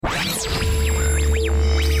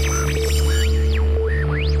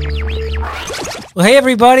Well, hey,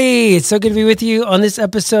 everybody. It's so good to be with you on this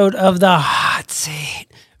episode of The Hot Seat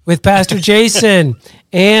with Pastor Jason.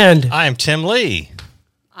 And I'm Tim Lee.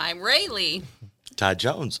 I'm Rayleigh. Todd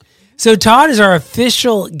Jones. So Todd is our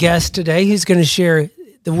official guest today. He's going to share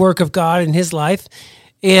the work of God in his life.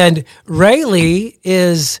 And Rayleigh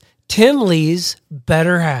is Tim Lee's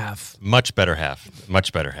better half. Much better half.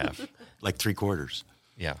 Much better half. Like 3/4.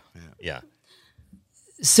 Yeah.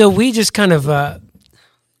 So we just kind of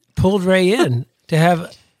pulled Ray in to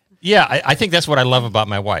have... Yeah, I think that's what I love about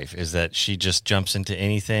my wife, is that she just jumps into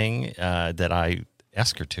anything that I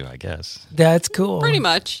ask her to, I guess. That's cool. Pretty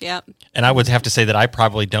much, yeah. And I would have to say that I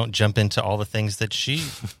probably don't jump into all the things that she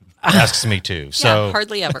asks me to. So, Yeah,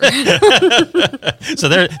 hardly ever. so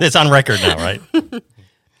there, it's on record now, right?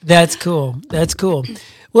 That's cool. That's cool.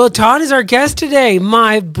 Well, Todd is our guest today.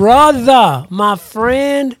 My brother, my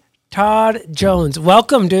friend, Todd Jones.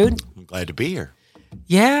 Welcome, dude. I'm glad to be here.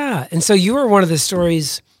 Yeah. And so you were one of the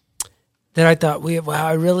stories that I thought, wow,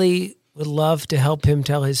 I really would love to help him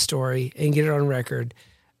tell his story and get it on record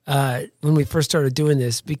when we first started doing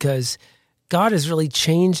this, because God has really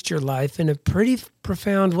changed your life in a pretty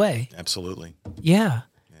profound way. Absolutely. Yeah.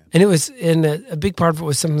 And it was, and a big part of it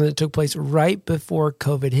was something that took place right before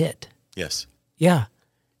COVID hit. Yes. Yeah.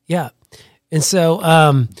 Yeah. And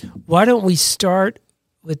so why don't we start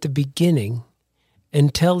with the beginning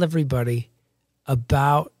and tell everybody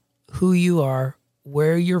about who you are,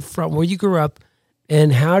 where you're from, where you grew up,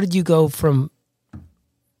 and how did you go from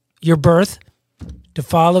your birth to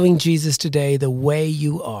following Jesus today the way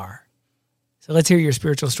you are? So let's hear your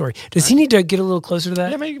spiritual story. Does he need to get a little closer to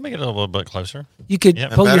that? Yeah, maybe make it a little bit closer. You could Yeah,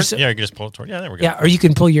 pull better? your... Yeah, you can just pull it toward. Yeah, there we go. Yeah, or you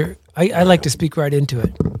can pull your... I like to speak right into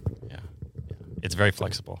it. Yeah. It's very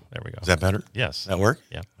flexible. There we go. Is that better? Yes. Does that work?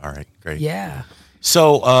 Yeah. All right. Great. Yeah.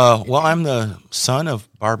 So, well, I'm the son of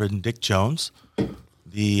Barb and Dick Jones,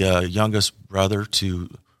 the youngest brother to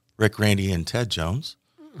Rick, Randy, and Ted Jones.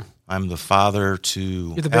 I'm the father to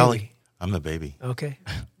You're the Allie. baby. I'm the baby. Okay.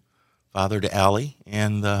 Father to Allie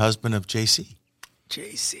and the husband of JC.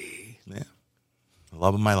 JC. Yeah. The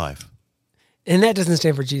love of my life. And that doesn't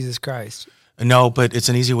stand for Jesus Christ. No, but it's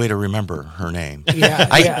an easy way to remember her name. Yeah.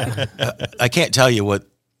 I can't tell you what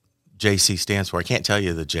JC stands for. I can't tell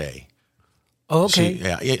you the J. Oh, okay.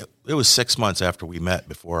 It was 6 months after we met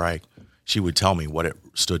before she would tell me what it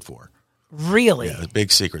stood for. Really? Yeah, it's a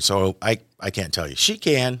big secret. So I can't tell you. She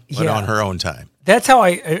can, but Yeah. on her own time. That's how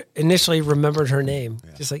I initially remembered her name.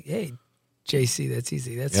 Just like, hey, JC, that's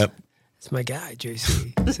easy. That's my guy,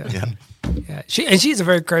 JC. So, yeah. She's a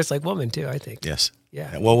very Christ-like woman too, I think. Yes.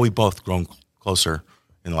 Yeah. Well, we've both grown closer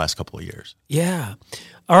in the last couple of years. Yeah.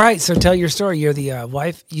 All right. So tell your story. You're the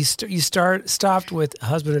wife. You stopped with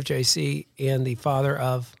husband of JC and the father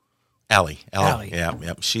of Allie. Allie.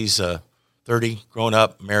 Yeah. She's 30, grown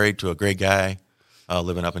up, married to a great guy,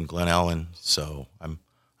 living up in Glen Ellen. So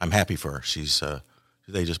I'm happy for her.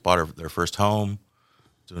 They just bought their first home,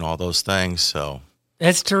 doing all those things. So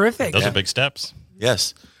That's terrific. Those are big steps.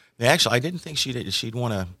 yes, I didn't think she'd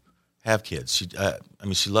want to have kids.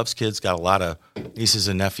 She loves kids, got a lot of nieces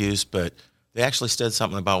and nephews, but they actually said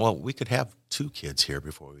something about, well, we could have 2 kids here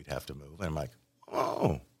before we'd have to move. And I'm like,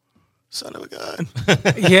 oh, son of a gun.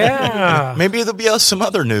 Yeah. Maybe there'll be some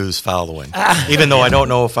other news following, even though I don't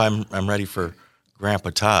know if I'm ready for Grandpa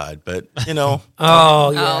Todd, but you know.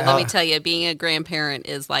 Oh, yeah. Oh, let me tell you, being a grandparent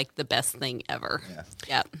is like the best thing ever.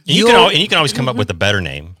 Yeah. You can always come up with a better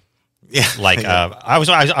name. Yeah, Like I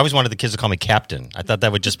always wanted the kids to call me Captain. I thought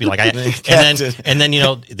that would just be like, and then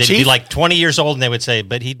they'd be Chief? like 20 years old and they would say,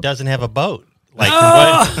 but he doesn't have a boat. Like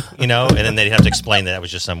what? And then they'd have to explain that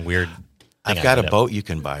was just some weird thing. I've got a boat you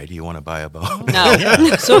can buy. Do you want to buy a boat?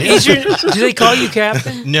 No. So do they call you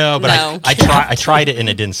Captain? No, but No. I tried it and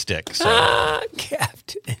it didn't stick. So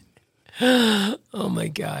Captain. Oh my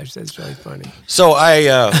gosh, that's really funny. So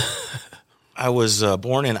I was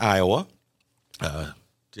born in Iowa.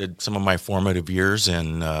 Did some of my formative years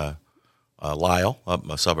in Lisle, up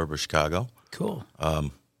a suburb of Chicago. Cool.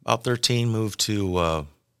 About 13, moved to a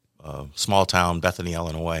small town, Bethany,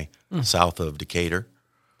 Illinois, south of Decatur.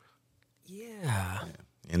 Yeah.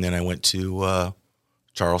 And then I went to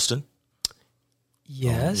Charleston.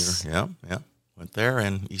 Yes. Yeah. Went there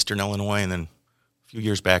in Eastern Illinois, and then a few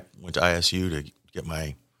years back went to ISU to get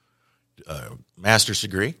my master's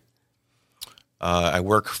degree. I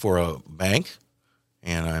work for a bank,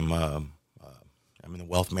 and I'm in the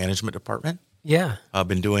wealth management department. Yeah. I've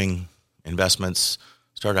been doing investments.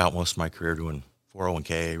 Started out most of my career doing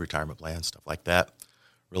 401k, retirement plans, stuff like that.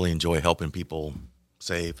 Really enjoy helping people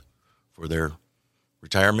save for their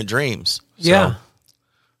retirement dreams. Yeah.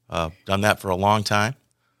 So, done that for a long time.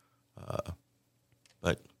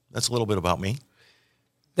 But that's a little bit about me.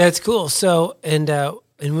 That's cool. So, and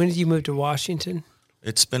when did you move to Washington?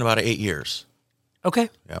 It's been about 8 years. Okay.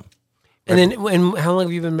 Yeah. And then, and how long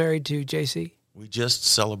have you been married to JC? We just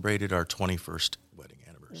celebrated our 21st wedding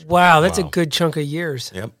anniversary. Wow, that's a good chunk of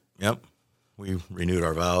years. Yep. We renewed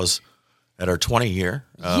our vows at our 20 year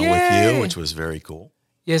with Yay! you, which was very cool.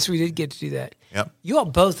 Yes, we did get to do that. Yep. You all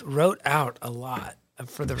both wrote out a lot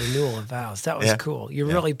for the renewal of vows. That was Yeah. cool. You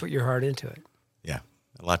really put your heart into it. Yeah,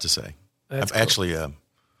 a lot to say. That's I've actually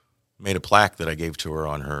made a plaque that I gave to her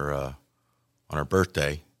on her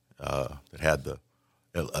birthday that had the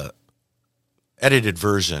edited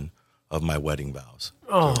version of my wedding vows.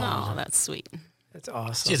 Oh, that's sweet. That's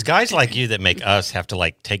awesome. See, it's guys like you that make us have to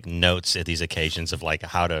like take notes at these occasions of like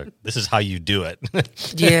this is how you do it.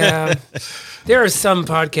 Yeah. There are some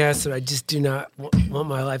podcasts that I just do not want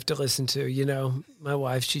my life to listen to. You know, my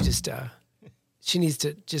wife, she just, she needs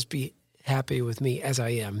to just be happy with me as I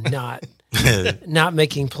am, not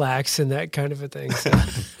making plaques and that kind of a thing. So.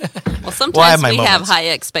 Well, sometimes my we have moments. high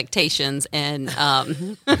expectations, and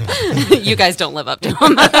you guys don't live up to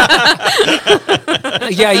them.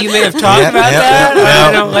 Yeah, you may have talked about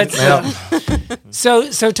that.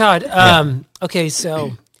 So Todd, okay,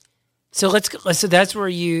 so that's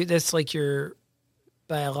where that's like your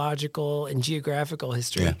biological and geographical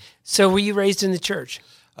history. Yeah. So were you raised in the church?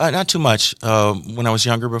 Not too much. When I was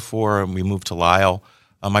younger, before we moved to Lyle,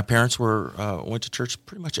 my parents went to church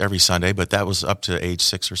pretty much every Sunday, but that was up to age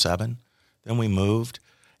 6 or 7. Then we moved,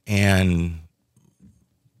 and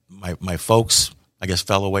my folks, I guess,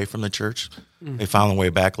 fell away from the church. They found their way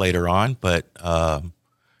back later on, but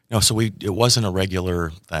so it wasn't a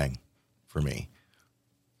regular thing for me.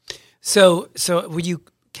 So were you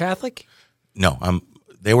Catholic? No,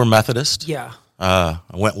 they were Methodist. Yeah. I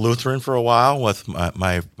went Lutheran for a while with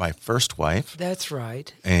my first wife, That's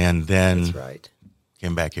right. and then That's right.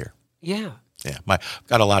 came back here. Yeah. Yeah, I've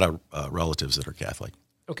got a lot of relatives that are Catholic.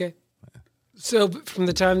 Okay. So from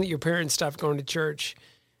the time that your parents stopped going to church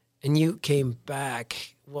and you came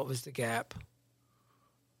back, what was the gap?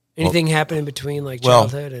 Anything happen in between, like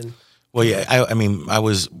childhood and? Well, yeah, I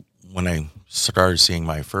was, when I started seeing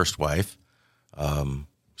my first wife,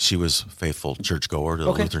 she was a faithful churchgoer to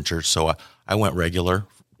the Lutheran church, so I went regular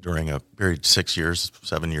during a period 6 years,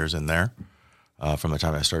 7 years in there, from the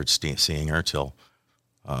time I started seeing her till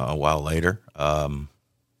a while later. And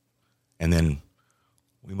then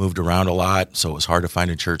we moved around a lot, so it was hard to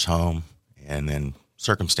find a church home. And then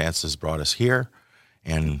circumstances brought us here,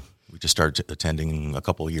 and we just started attending a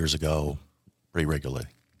couple of years ago pretty regularly.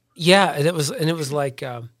 Yeah, and it was like,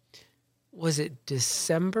 was it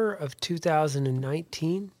December of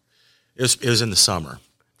 2019? It was in the summer.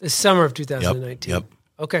 The summer of 2019. Yep.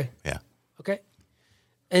 Okay. Yeah. Okay.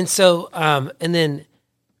 And so, and then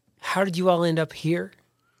how did you all end up here?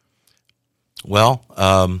 Well,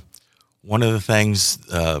 one of the things,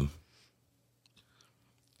 I'm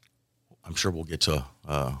sure we'll get to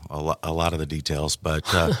a lot of the details, but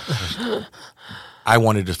I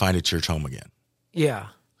wanted to find a church home again. Yeah.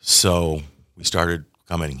 So we started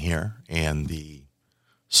coming here, and the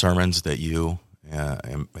sermons that you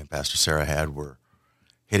and Pastor Sarah had were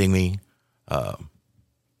hitting me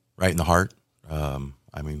right in the heart.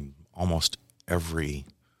 Almost every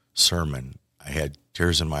sermon, I had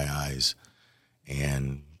tears in my eyes,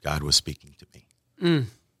 and God was speaking to me.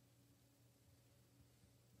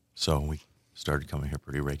 So we started coming here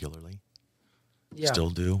pretty regularly. Yeah. Still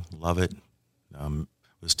do. Love it. It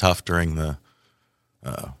was tough during the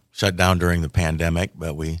shutdown during the pandemic,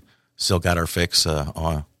 but we still got our fix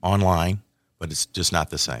online, but it's just not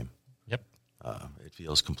the same. Yep. It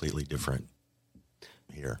feels completely different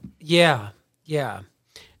here. Yeah. Yeah.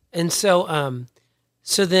 And so,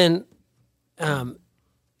 so then,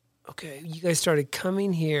 okay, you guys started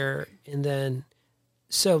coming here, and then,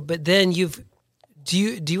 but then do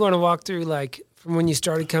you want to walk through, like, from when you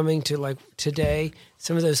started coming to like today,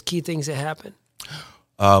 some of those key things that happened?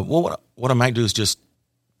 Well, what I might do is just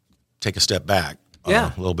take a step back,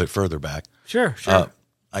 Yeah. a little bit further back. Sure.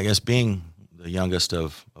 I guess being the youngest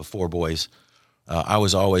of 4 boys, I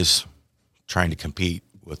was always trying to compete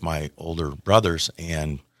with my older brothers,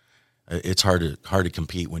 and it's hard to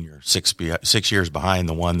compete when you're 6 years behind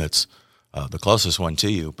the one that's the closest one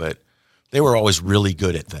to you. But they were always really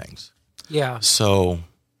good at things. Yeah. So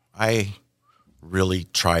I really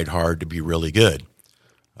tried hard to be really good,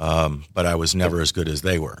 but I was never as good as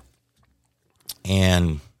they were.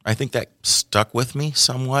 And I think that stuck with me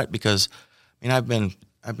somewhat because, I've been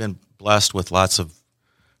blessed with lots of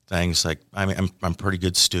things. Like, I'm a pretty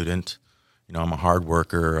good student. I'm a hard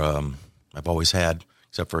worker. I've always had,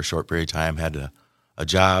 except for a short period of time, had a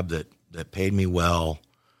job that paid me well.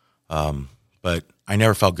 but I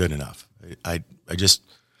never felt good enough. I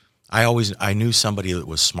knew somebody that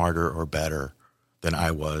was smarter or better than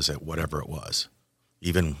I was at whatever it was.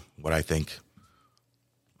 Even what I think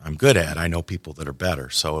I'm good at, I know people that are better.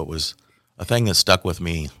 So it was a thing that stuck with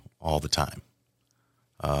me all the time.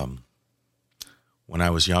 When I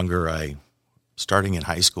was younger, starting in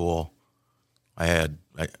high school, I had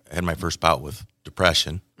my first bout with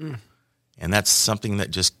depression. And that's something that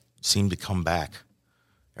just seemed to come back.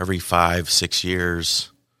 Every 5-6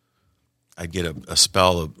 years, I'd get a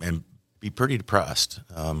spell and be pretty depressed,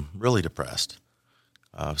 really depressed.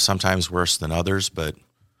 Sometimes worse than others, but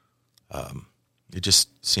it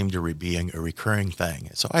just seemed to be a recurring thing.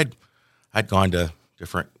 So I'd gone to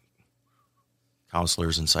different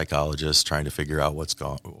counselors and psychologists trying to figure out what's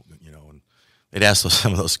going, and they'd ask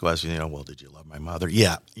some of those questions, well, did you love my mother?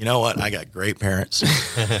 Yeah. You know what? I got great parents.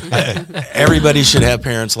 Everybody should have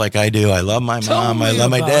parents like I do. I love my mom. I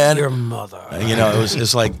love my dad. Your mother.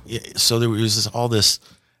 It's like, so there was all this,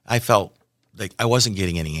 I felt like I wasn't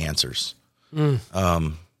getting any answers.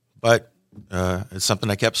 But it's something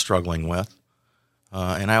I kept struggling with.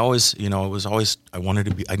 And I always,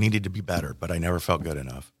 I needed to be better, but I never felt good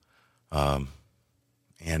enough.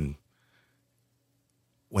 And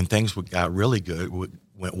when things got really good,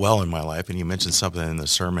 went well in my life, and you mentioned something in the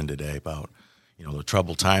sermon today about, the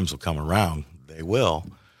troubled times will come around. They will.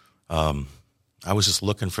 I was just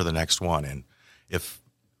looking for the next one. And if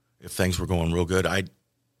things were going real good, I'd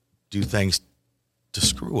do things to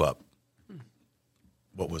screw up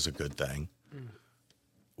what was a good thing,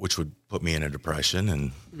 which would put me in a depression.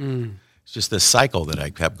 And it's just this cycle that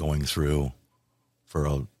I kept going through for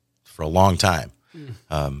a long time.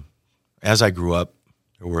 As I grew up,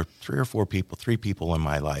 there were three people in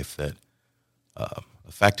my life that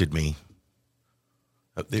affected me.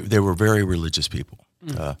 They were very religious people.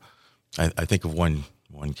 I think of one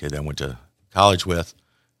kid I went to college with.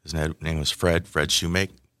 His name was Fred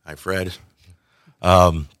Shoemake. Hi, Fred.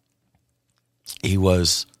 He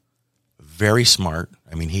was very smart.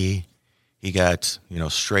 I mean, he got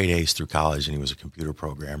straight A's through college, and he was a computer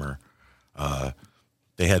programmer.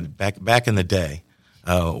 They had back in the day.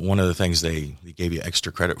 One of the things they gave you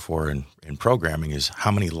extra credit for in programming is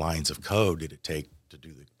how many lines of code did it take to do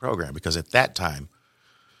the program? Because at that time,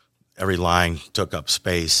 every line took up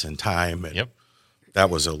space and time, and that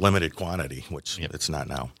was a limited quantity, which it's not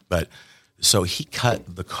now. But so he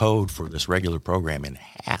cut the code for this regular program in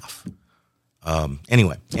half.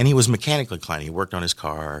 Anyway, and he was mechanically inclined. He worked on his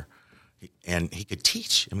car, and he could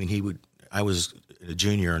teach. I mean, I was a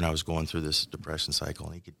junior, and I was going through this depression cycle,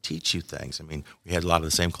 and he could teach you things. I mean, we had a lot of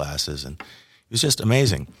the same classes, and it was just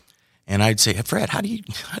amazing. And I'd say, hey, Fred, how do you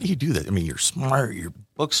do that? I mean, you're smart, you're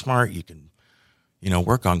book smart, you can,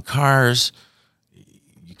 work on cars,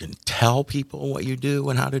 you can tell people what you do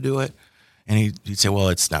and how to do it. And he'd say, well,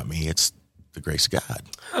 it's not me, it's the grace of God.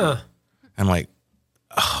 Huh. I'm like,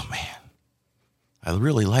 oh man, I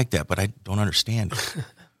really like that, but I don't understand it.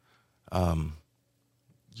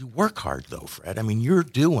 You work hard though, Fred. I mean, you're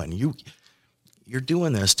doing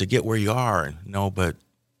this to get where you are. No, but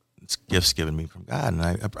it's gifts given me from God, and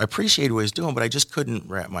I appreciate what he's doing, but I just couldn't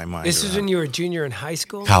wrap my mind. This was when you were a junior in high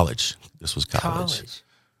school? College. This was college.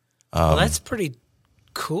 Well, that's pretty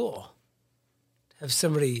cool. Have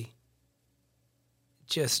somebody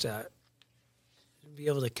just be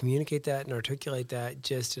able to communicate that and articulate that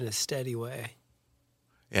just in a steady way.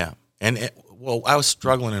 Yeah, and I was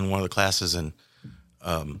struggling in one of the classes, and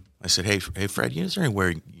I said, "Hey, Fred, is there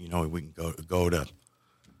anywhere we can go to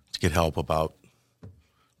get help about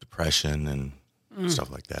depression and stuff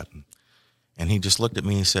like that?" And he just looked at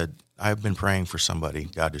me and said, "I've been praying for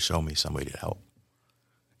God to show me somebody to help,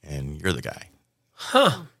 and you're the guy."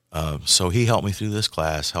 Huh. So he helped me through this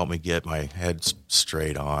class, helped me get my head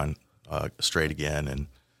straight again, and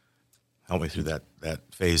helped me through that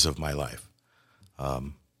phase of my life.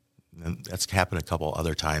 And that's happened a couple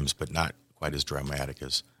other times, but not quite as dramatic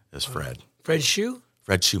as Fred. Fred Shoe?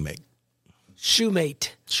 Fred Shoemake. Shoemate.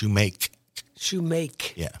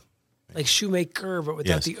 Shoemake. Yeah. Like shoemaker, but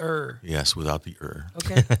without the Yes, without the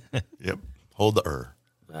Okay. Yep. Hold the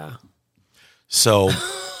Wow. So.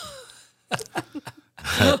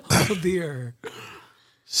 Oh dear.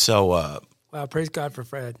 So. Wow, praise God for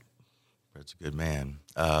Fred. Fred's a good man.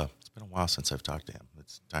 It's been a while since I've talked to him.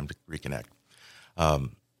 It's time to reconnect.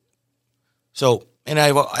 So, and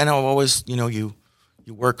I've always, you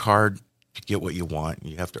work hard to get what you want.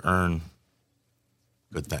 You have to earn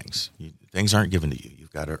good things. Things aren't given to you.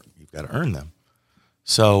 You've got to earn them.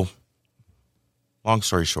 So, long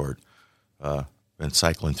story short, been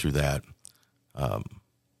cycling through that.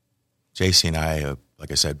 JC and I,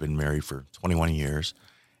 like I said, been married for 21 years,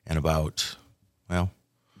 and about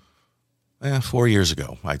 4 years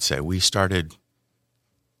ago, I'd say, we started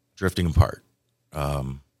drifting apart.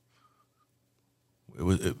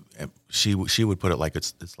 She would put it like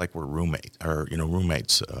it's like we're roommates, or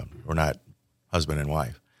roommates. We're not husband and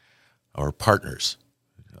wife, or partners,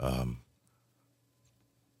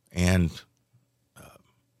 and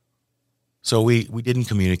so we didn't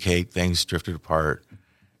communicate. Things drifted apart,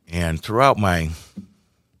 and throughout my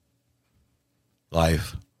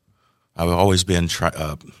life, I've always been try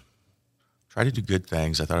to do good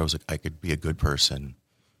things. I thought I could be a good person,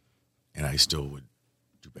 and I still would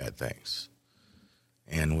do bad things.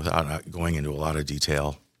 And without going into a lot of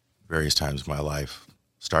detail, various times in my life,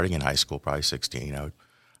 starting in high school, probably 16,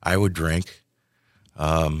 I would drink,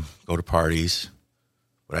 go to parties,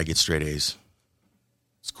 but I get straight A's.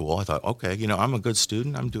 It's cool. I thought, okay, I'm a good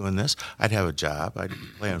student. I'm doing this. I'd have a job. I'd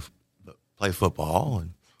play football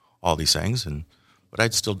and all these things, but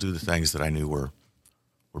I'd still do the things that I knew were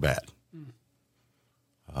bad.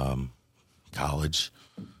 College,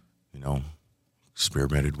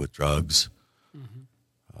 experimented with drugs.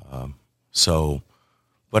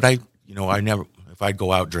 But I never, if I'd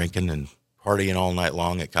go out drinking and partying all night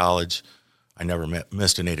long at college, I never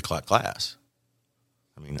missed an 8 o'clock class.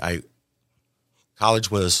 I mean,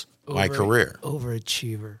 college was my career.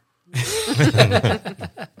 Overachiever.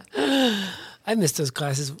 I missed those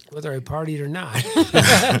classes whether I partied or not.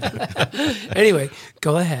 Anyway,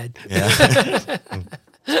 go ahead. Yeah.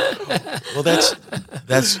 Well, that's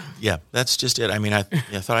just it. I mean, I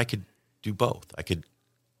thought I could do both. I could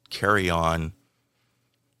carry on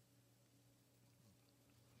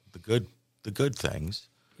the good things,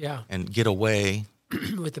 and get away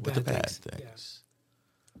with the bad things.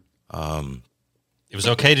 Yeah. It was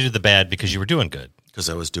okay to do the bad because you were doing good. Because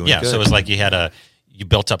I was doing good. So it was like you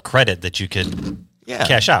built up credit that you could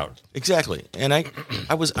cash out. Exactly. And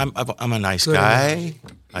I'm a nice Good guy.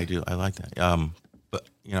 I like that. But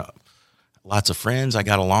lots of friends. I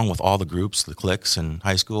got along with all the groups, the cliques in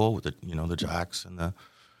high school, with the jocks and the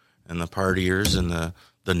partiers and the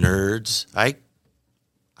nerds. I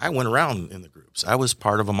went around in the groups. I was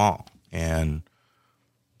part of them all, and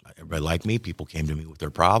everybody liked me. People came to me with their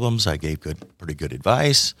problems. I gave pretty good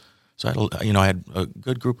advice. So I had a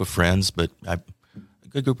good group of friends, and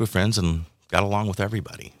got along with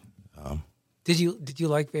everybody. Did you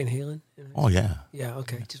like Van Halen? Oh yeah. Yeah.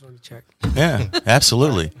 Okay. Just wanted to check. Yeah,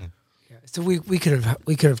 absolutely. Yeah. So we could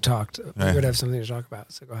have talked. We would have something to talk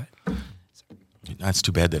about. So go ahead. That's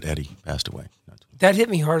too bad that Eddie passed away. That hit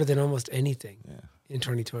me harder than almost anything in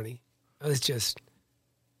 2020. I was just.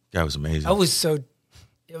 That was amazing. It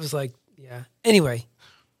was like, Anyway,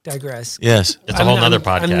 digress. Yes. It's a whole nother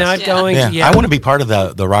podcast. I'm not going. Yeah. I want to be part of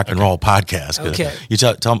the rock and roll podcast. Okay. You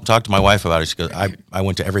talk to my wife about it. She goes, I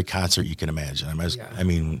went to every concert you can imagine. I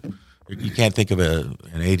mean, you can't think of an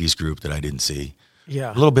 80s group that I didn't see.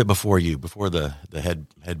 Yeah. A little bit before the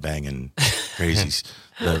head banging crazies,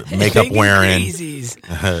 the makeup wearing.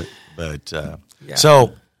 Crazies. But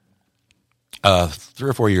so 3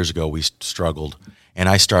 or 4 years ago, we struggled, and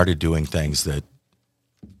I started doing things that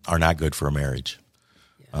are not good for a marriage.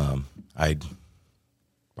 I'd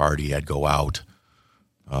party, I'd go out,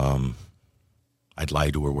 I'd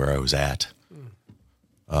lie to her where I was at.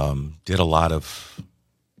 Did a lot of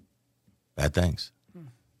bad things,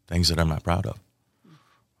 things that I'm not proud of.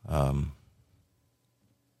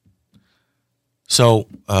 So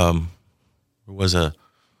it was a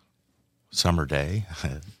summer day,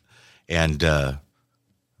 and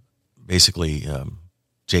basically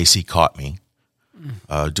JC caught me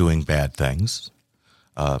doing bad things,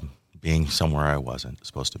 being somewhere I wasn't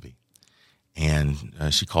supposed to be. And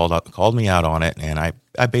she called me out on it, and I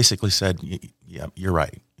basically said, yeah, you're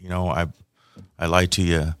right. I lied to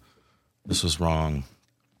you. This was wrong.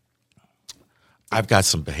 I've got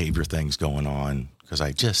some behavior things going on because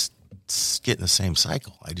I just get in the same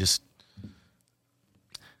cycle.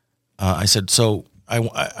 I said, so I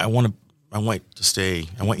want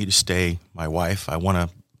you to stay my wife. I want to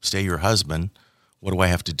stay your husband. What do I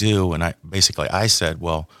have to do? And I said,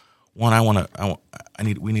 well, one,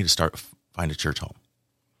 we need to find a church home,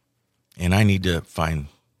 and I need to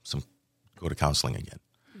go to counseling again,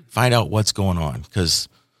 find out what's going on, because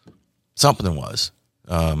something was.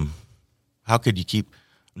 How could you keep?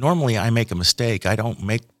 Normally, I make a mistake. I don't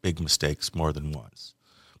make big mistakes more than once,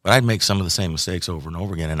 but I'd make some of the same mistakes over and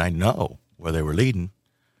over again, and I know where they were leading.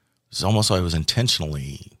 It's almost like I was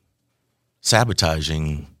intentionally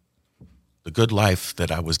sabotaging the good life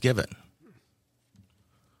that I was given.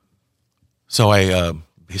 So I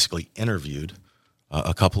basically interviewed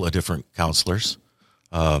a couple of different counselors.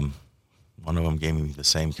 One of them gave me the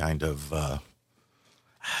same kind of,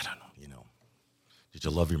 did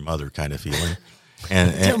you love your mother kind of feeling.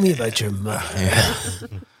 And Tell me about your mother.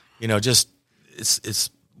 you know, just it's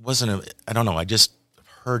wasn't a, I don't know, I just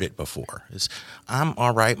heard it before. I'm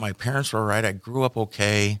all right. My parents were all right. I grew up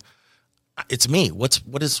okay. It's me. What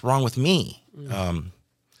is wrong with me?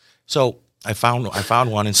 So I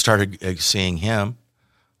found one and started seeing him.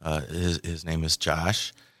 His name is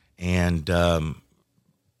Josh, and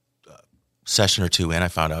session or two in, I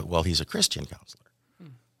found out, well, he's a Christian counselor.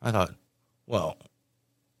 I thought, well,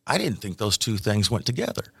 I didn't think those two things went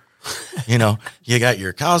together. You know, you got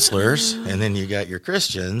your counselors and then you got your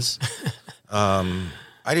Christians.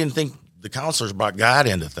 I didn't think the counselors brought God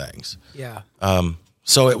into things. Yeah.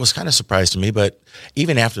 So it was kind of a surprise to me, but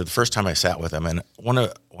even after the first time I sat with him, and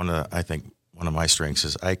I think one of my strengths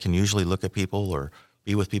is I can usually look at people or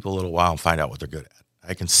be with people a little while and find out what they're good at.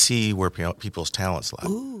 I can see where people's talents lie.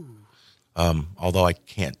 Ooh. Although I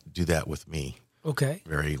can't do that with me Okay.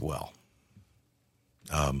 very well.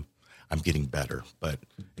 I'm getting better, but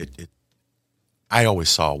I always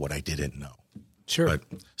saw what I didn't know. Sure. But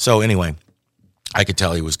so anyway, I could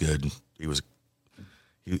tell he was good.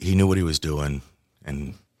 He knew what he was doing,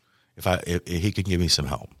 and if he could give me some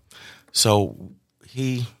help. So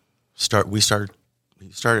he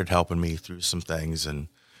started helping me through some things, and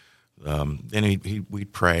then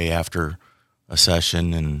we'd pray after a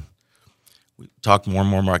session, and we talked more and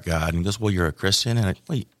more about God. And he goes, "Well, you're a Christian?" And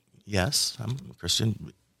well, yes, I'm a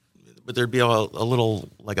Christian. But there'd be a little,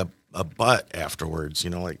 like a but afterwards, you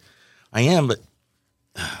know, like, I am, but,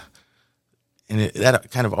 and that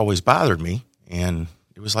kind of always bothered me. And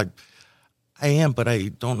it was like, I am, but I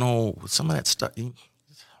don't know some of that stuff.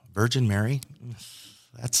 Virgin Mary,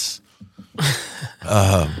 that's,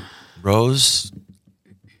 Rose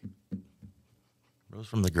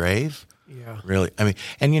from the grave. Yeah. Really. I mean,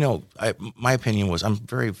 and you know, my opinion was I'm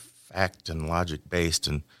very fact and logic based,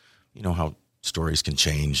 and you know how stories can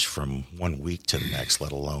change from 1 week to the next,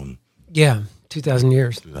 let alone 2,000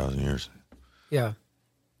 years. 2,000 years. Yeah.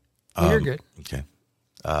 Well, you're good. Okay.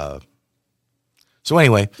 So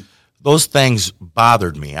anyway, those things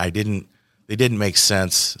bothered me. They didn't make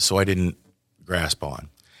sense, so I didn't grasp on.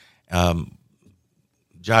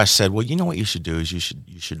 Josh said, "Well, you know what you should do is you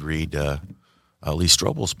should read Lee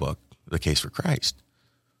Strobel's book, The Case for Christ."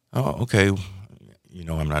 Oh, okay. You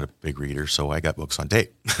know, I'm not a big reader, so I got books on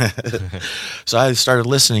tape. So I started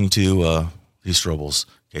listening to Lee Strobel's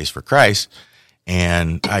Case for Christ,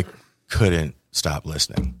 and I couldn't stop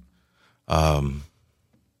listening.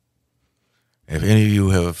 If any of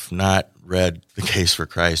you have not read The Case for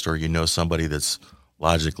Christ, or you know somebody that's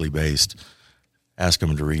logically based, ask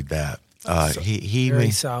them to read that.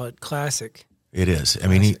 Very solid classic. It is. I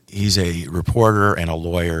mean, he's a reporter and a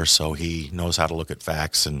lawyer, so he knows how to look at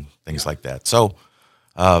facts and things like that. So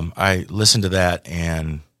I listened to that,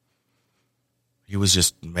 and he was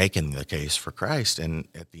just making the case for Christ. And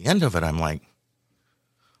at the end of it, I'm like,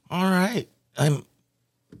 all right,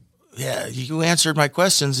 you answered my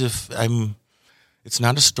questions. It's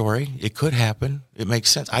not a story. It could happen. It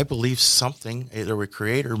makes sense. I believe something, either a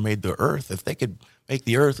creator made the earth. If they could make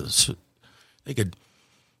the earth, they could,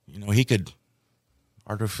 he could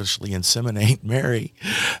artificially inseminate Mary.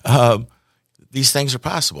 These things are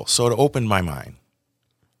possible. So it opened my mind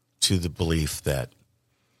to the belief that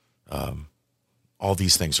all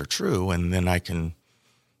these things are true, and then I can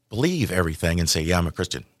believe everything and say, yeah, I'm a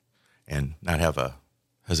Christian, and not have a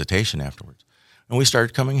hesitation afterwards. And we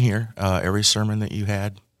started coming here. Every sermon that you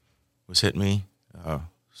had was hitting me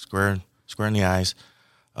square in the eyes.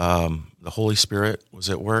 The Holy Spirit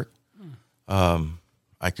was at work.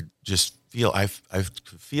 I could just feel, I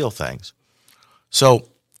could feel things. So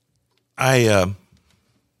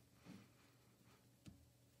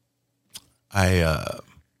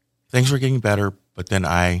things were getting better, but then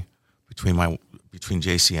between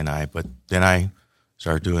JC and I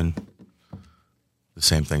started doing the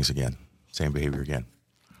same things again, same behavior again.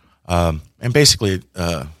 And basically,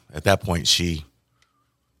 at that point, she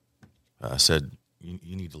said,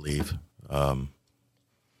 you need to leave.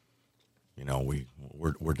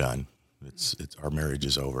 We're done. It's our marriage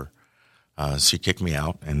is over. She kicked me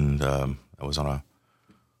out, and that was on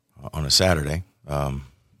a Saturday.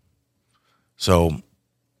 So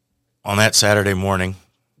on that Saturday morning,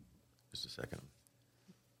 just a second,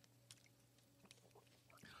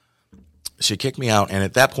 she kicked me out, and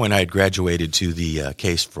at that point I had graduated to the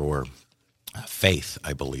Case for Faith,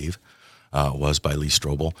 I believe, was by Lee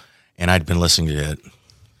Strobel, and I'd been listening to it,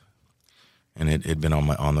 and it had been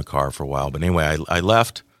on the car for a while. But anyway, I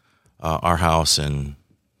left our house and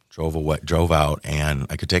drove out, and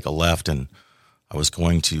I could take a left, and I was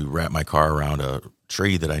going to wrap my car around a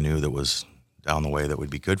tree that I knew that was down the way that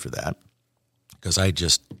would be good for that. because I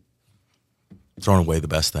just thrown away the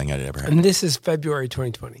best thing I'd ever had. And this is February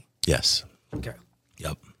 2020. Yes. Okay.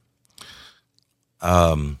 Yep.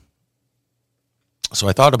 So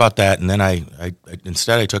I thought about that, and then I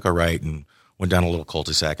instead I took a right and went down a little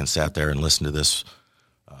cul-de-sac and sat there and listened to this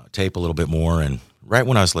tape a little bit more. And right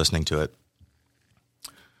when I was listening to it,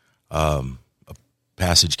 a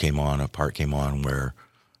passage came on, a part came on where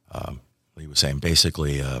he was saying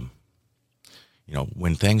basically,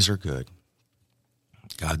 when things are good,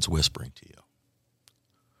 God's whispering to you.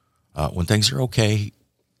 When things are okay,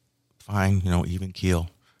 fine, even keel,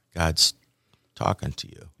 God's talking to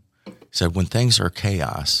you. He said, when things are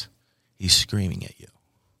chaos, he's screaming at you.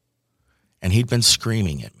 And he'd been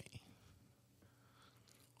screaming at me.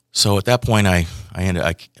 So at that point, I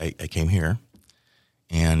came here,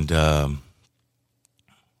 and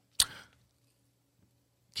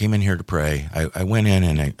came in here to pray. I went in,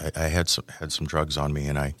 and I had some drugs on me,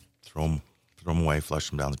 and I threw them away, flushed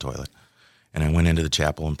them down the toilet. And I went into the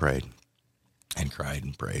chapel and prayed and cried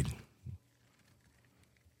and prayed.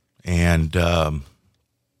 And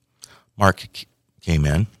Mark came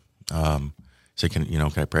in, said,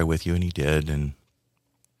 can I pray with you? And he did. And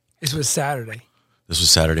This was Saturday. this was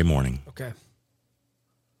Saturday morning. Okay.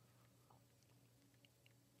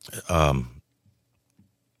 And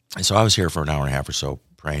so I was here for an hour and a half or so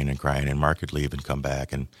praying and crying, and Mark would leave and come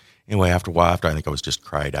back. And anyway, after a while, after I think I was just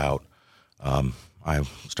cried out, I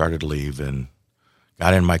started to leave and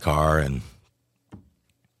got in my car and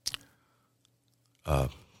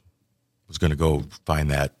was going to go find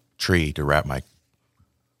that tree to wrap my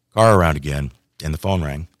car around again, and the phone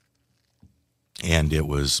rang. And it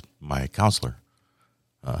was my counselor,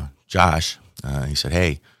 Josh. He said,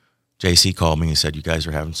 hey, JC called me and said, you guys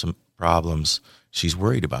are having some problems. She's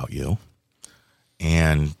worried about you,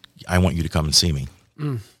 and I want you to come and see me.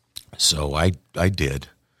 So I did.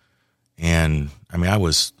 And I mean, I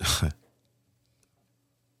was,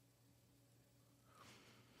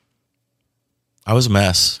 I was a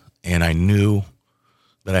mess, and I knew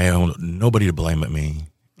that I had nobody to blame but me.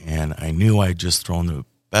 And I knew I'd just thrown the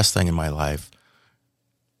best thing in my life.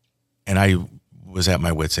 And I was at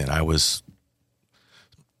my wit's end. I was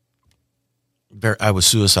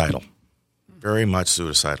suicidal, very much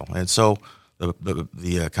suicidal. And so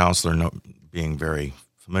the counselor, being very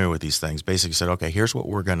familiar with these things, basically said, okay, here's what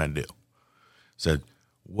we're going to do. Said,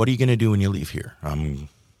 what are you going to do when you leave here? You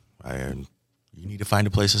need to find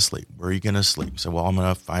a place to sleep. Where are you going to sleep? So, well, I'm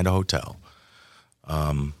going to find a hotel.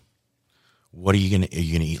 What are you going to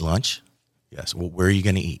eat lunch? Yes. Well, where are you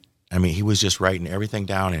going to eat? I mean, he was just writing everything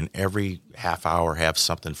down, and every half hour have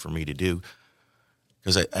something for me to do.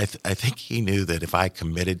 Because I think he knew that if I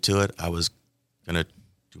committed to it, I was going to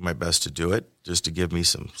do my best to do it, just to give me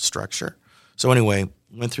some structure. So anyway,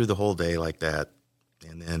 went through the whole day like that.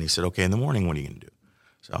 And then he said, okay, in the morning, what are you going to do?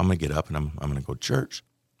 So I'm going to get up and I'm going to go to church.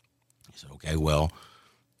 He said, okay, well,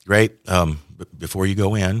 great. But before you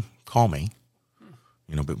go in, call me.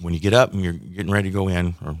 But when you get up and you're getting ready to go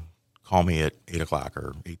in, or call me at 8 o'clock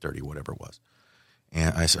or 8:30, whatever it was.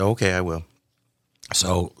 And I said, okay, I will.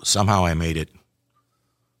 So somehow I made it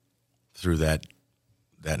through that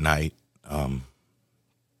night. There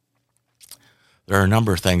are a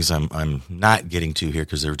number of things I'm not getting to here,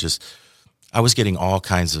 because I was getting all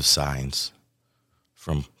kinds of signs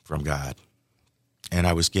from God, and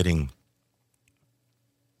I was getting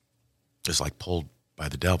just like pulled by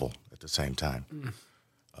the devil at the same time.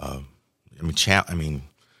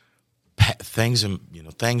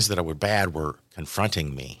 Things that were bad were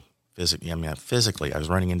confronting me physically. Physically, I was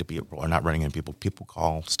running into people, or not running into people. People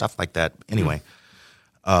call, stuff like that. Anyway,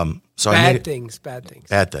 so Bad things. Bad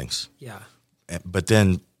things. Yeah. But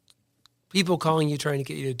then People calling you, trying to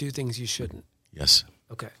get you to do things you shouldn't. Yes.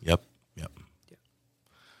 Okay. Yep. Yeah.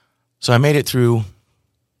 So I made it through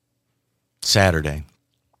Saturday,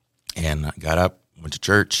 and I got up, went to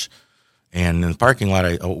church, and in the parking lot,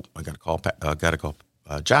 I got to call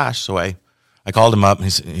Josh. So I called him up, and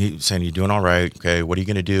he's saying, "You doing all right? Okay, what are you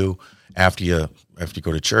going to do after you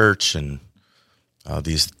go to church and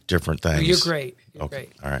these different things?" Oh, you're great. You're okay.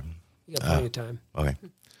 great. All right. You got plenty of time. Okay.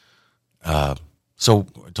 So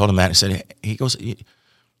I told him that. I said, he goes,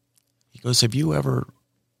 "Have you ever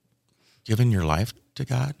given your life to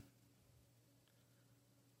God?"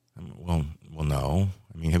 Well, no.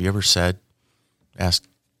 I mean, have you ever asked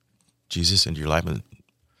Jesus into your life?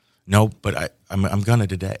 No, but I'm gonna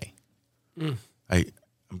today. I'm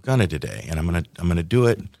gonna today, and I'm gonna do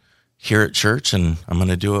it here at church, and I'm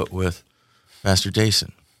gonna do it with Pastor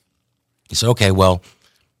Jason. He said, "Okay, well,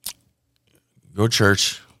 go to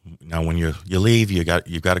church. Now, when you leave, you've got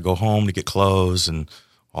to go home to get clothes and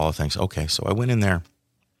all the things." Okay, so I went in there,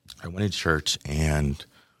 I went to church, and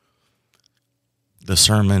the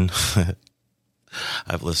sermon,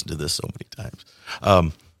 I've listened to this so many times.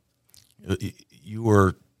 You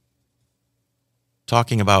were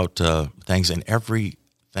talking about things, and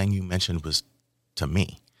everything you mentioned was to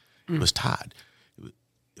me. It was Todd.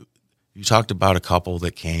 You talked about a couple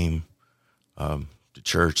that came to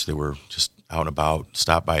church. They were just out and about,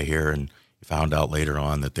 stopped by here, and you found out later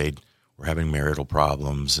on that they were having marital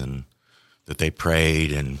problems, and that they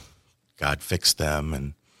prayed and God fixed them.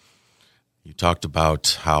 And you talked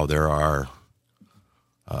about how there are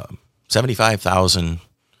 75,000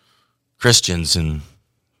 Christians in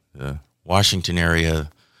the Washington area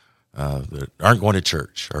that aren't going to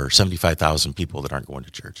church, or 75,000 people that aren't going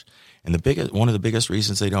to church. And one of the biggest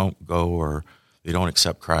reasons they don't go or they don't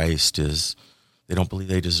accept Christ is they don't believe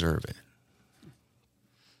they deserve it.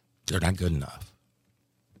 They're not good enough.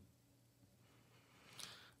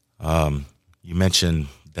 You mentioned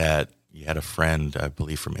that you had a friend, I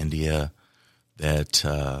believe from India, that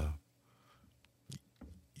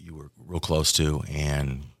you were real close to,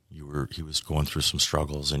 and he was going through some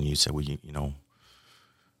struggles, and you said, well, you know,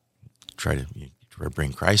 try to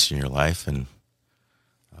bring Christ in your life. And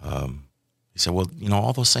he said, well, you know,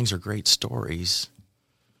 all those things are great stories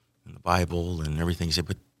in the Bible and everything. He said,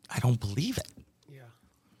 but I don't believe it. Yeah.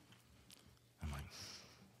 I'm like,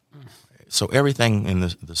 so everything in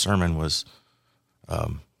the sermon was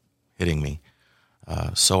hitting me.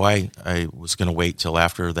 So I was going to wait till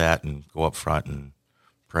after that and go up front and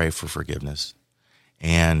pray for forgiveness.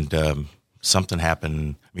 And something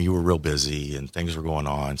happened. I mean, you were real busy and things were going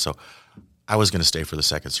on. So I was going to stay for the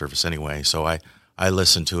second service anyway. So I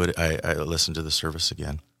listened to it. I listened to the service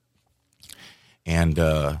again. And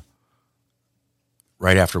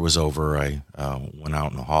right after it was over, I went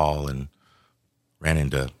out in the hall and ran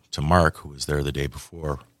into Mark, who was there the day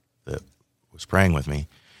before, that was praying with me.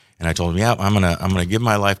 And I told him, yeah, I'm gonna give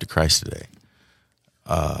my life to Christ today.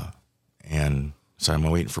 And so I'm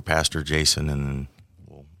waiting for Pastor Jason, and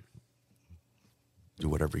we'll do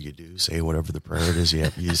whatever you do, say whatever the prayer it is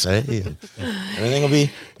you say, and everything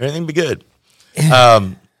will be good.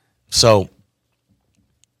 So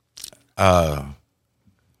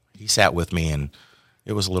he sat with me, and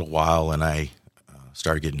it was a little while, and I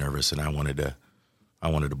started getting nervous, and I wanted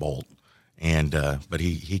to bolt. And but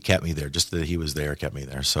he kept me there. Just that he was there kept me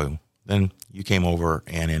there. So then you came over,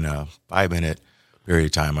 and in a 5-minute period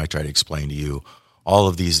of time, I tried to explain to you all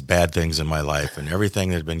of these bad things in my life and everything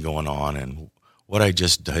that had been going on and what I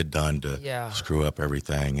just had done to screw up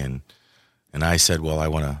everything. And I said, well, I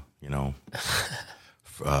want to,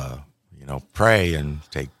 pray and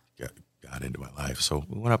take God into my life. So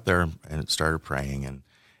we went up there and started praying, and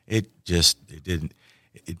it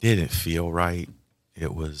didn't feel right.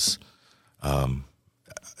 It was.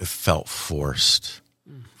 It felt forced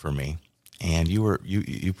for me, and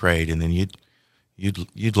you prayed, and then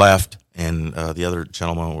you'd left, and the other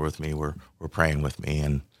gentlemen were with me were praying with me,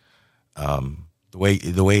 and the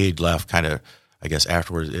way he'd left, kind of, I guess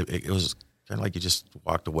afterwards, it was kind of like you just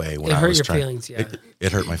walked away. When it hurt I was your feelings, yeah.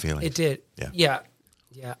 It hurt my feelings. It did, yeah.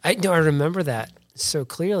 I know. I remember that so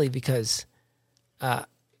clearly because, and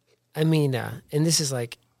this is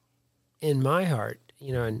like in my heart.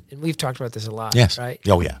 And we've talked about this a lot, yes. Right?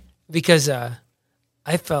 Oh, yeah. Because I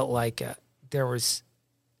felt like there was,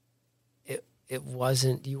 it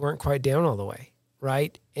wasn't, you weren't quite down all the way,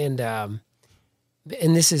 right? And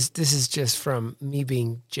this is just from me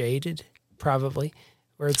being jaded, probably,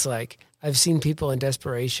 where it's like I've seen people in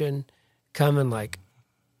desperation come and like,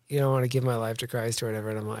 I want to give my life to Christ or whatever,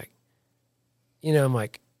 and I'm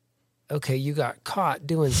like, okay, you got caught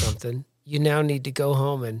doing something. You now need to go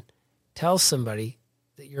home and tell somebody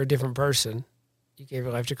that you're a different person. You gave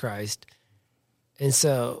your life to Christ. And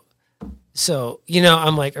so, I'm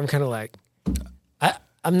kind of like,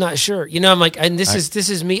 I'm not sure, I'm like, and this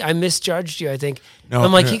is me. I misjudged you. I think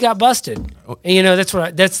he got busted. And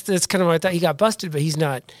that's that's kind of what I thought. He got busted, but he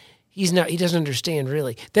doesn't understand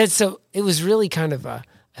really. It was really kind of, I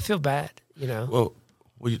feel bad, Well,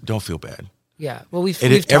 you don't feel bad. Yeah. Well, we've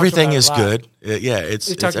everything talked about is it a lot. good.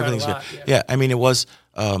 It's everything's good. Lot, Yeah. I mean, it was.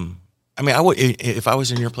 I would, if I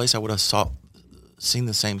was in your place, I would have seen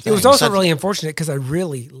the same thing. It was also really unfortunate because I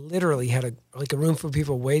literally had a room full of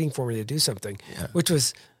people waiting for me to do something, which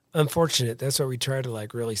was unfortunate. That's why we try to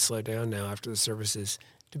really slow down now after the services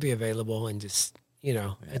to be available and just,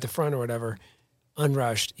 at the front or whatever,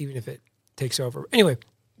 unrushed, even if it takes over. Anyway,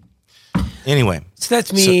 Anyway, So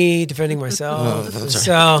that's me defending myself. that's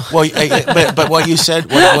So well, but what you said,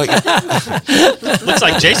 what Looks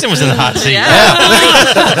like Jason was in the hot seat. Yeah.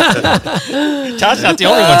 Todd's not the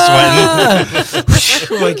only one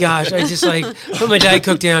sweating. oh my gosh, I just like put my Diet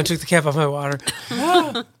Coke down, took the cap off my water.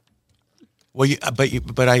 well,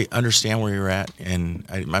 but I understand where you're at, and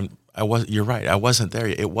I was. You're right. I wasn't there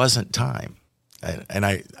yet. It wasn't time,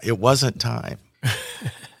 it wasn't time.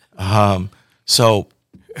 So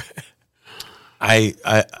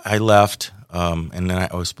I left, and then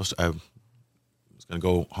I was going to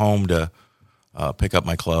go home to pick up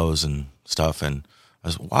my clothes and stuff, and I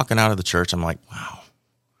was walking out of the church. I'm like, wow,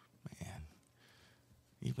 man,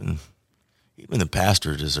 even the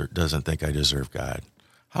pastor doesn't think I deserve God.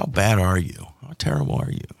 How bad are you? How terrible are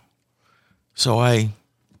you? So I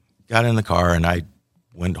got in the car and I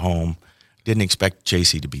went home. Didn't expect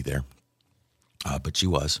JC to be there, but she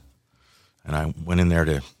was. And I went in there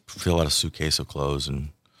to fill out a suitcase of clothes and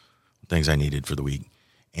things I needed for the week.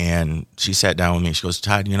 And she sat down with me. She goes,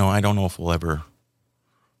 Todd, I don't know if we'll ever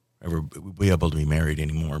be able to be married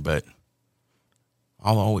anymore, but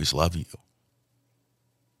I'll always love you.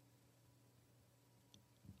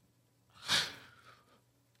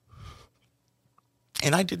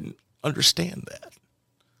 And I didn't understand that.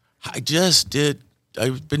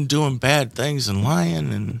 I've been doing bad things and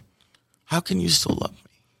lying, and how can you still love me?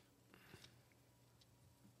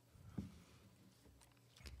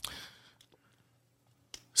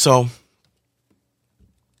 So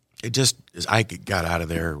it just, as I got out of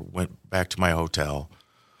there, went back to my hotel,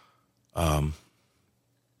 and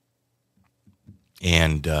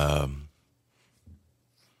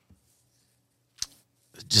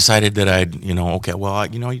decided that I'd, okay, well,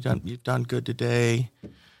 you've done good today.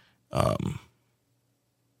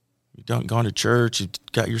 You've gone to church, you've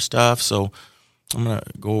got your stuff, so I'm going to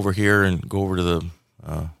go over here and go over to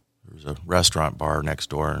there's a restaurant bar next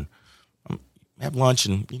door, and have lunch,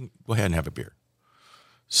 and you can go ahead and have a beer.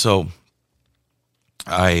 So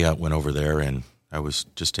I went over there, and I was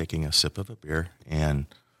just taking a sip of a beer, and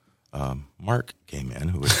Mark came in,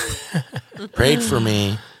 who had prayed for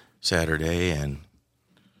me Saturday and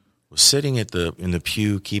was sitting in the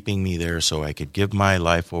pew, keeping me there so I could give my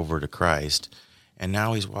life over to Christ. And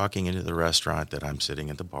now he's walking into the restaurant that I'm sitting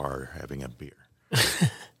at the bar having a beer.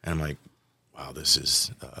 And I'm like, wow, this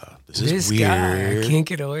is this weird. guy, I can't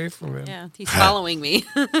get away from him. Yeah, he's following me.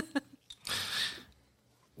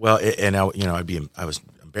 Well, and I was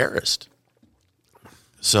embarrassed.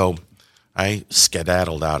 So I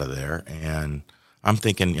skedaddled out of there, and I'm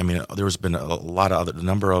thinking, there's been a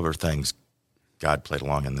number of other things God played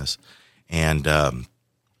along in this. And I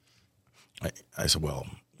said, well,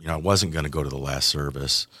 I wasn't going to go to the last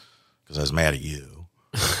service because I was mad at you.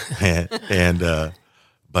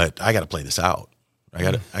 But I got to play this out. I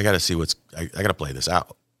got to see I got to play this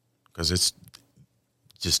out because it's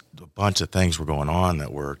just a bunch of things were going on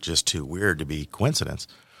that were just too weird to be coincidence.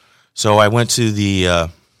 So I went to the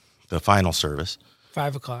final service.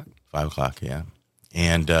 5 o'clock. 5 o'clock, yeah.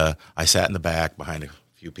 And I sat in the back behind a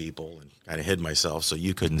few people and kind of hid myself so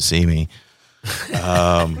you couldn't see me.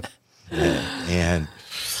 And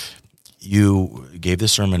you gave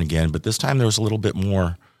this sermon again, but this time there was a little bit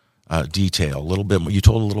more detail, a little bit. You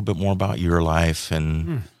told a little bit more about your life,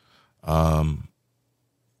 and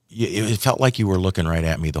it felt like you were looking right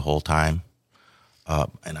at me the whole time,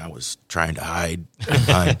 and I was trying to hide.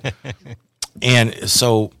 And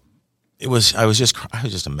so I was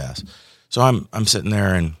just a mess. So I'm sitting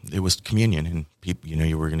there, and it was communion, and people,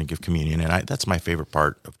 you were going to give communion, and that's my favorite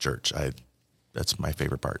part of church. That's my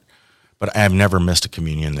favorite part. But I have never missed a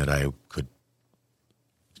communion that I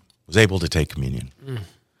was able to take communion.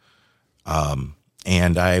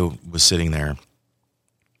 And I was sitting there,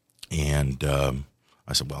 and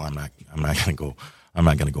I said, "Well, I'm not going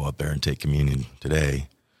to go up there and take communion today."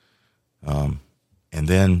 And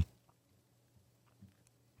then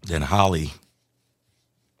Holly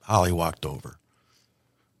walked over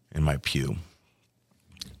in my pew,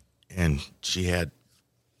 and she had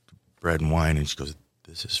bread and wine, and she goes,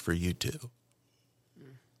 "This is for you too."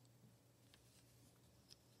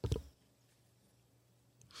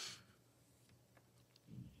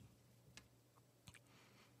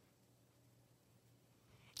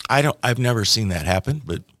 I've never seen that happen,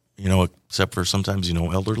 but except for sometimes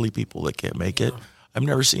elderly people that can't make it. I've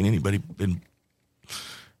never seen anybody and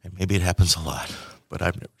maybe it happens a lot, but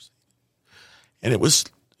I've never seen it. And it was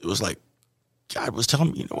like God was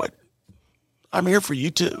telling me, you know what? I'm here for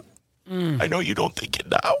you too. I know you don't think it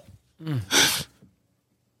now.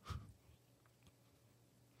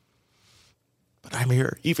 But I'm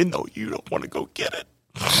here, even though you don't want to go get it.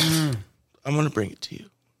 I'm going to bring it to you.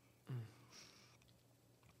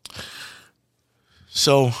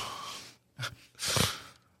 So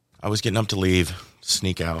I was getting up to leave,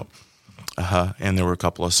 sneak out, and there were a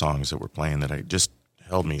couple of songs that were playing that I just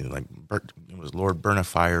held me like it was "Lord, Burn a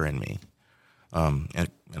Fire in Me," and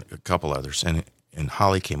a couple others. And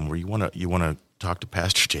Holly came over. You want to talk to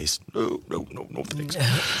Pastor Jason? No,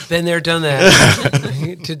 thanks. Been there, done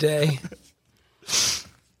that today.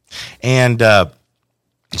 And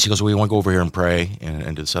she goes, "We want to go over here and pray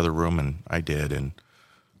into this other room," and I did. And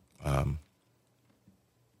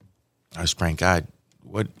I was praying, God,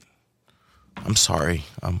 what? I'm sorry.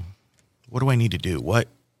 What do I need to do? What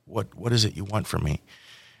is it you want from me?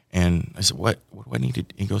 And I said, what do I need to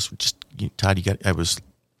do? He goes, Todd,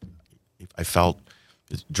 I felt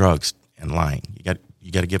drugs and lying. You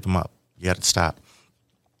got to give them up. You got to stop.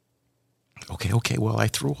 Okay. Well, I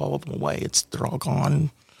threw all of them away. They're all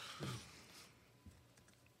gone.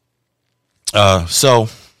 So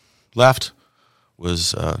left,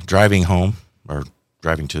 was driving home or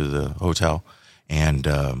driving to the hotel, and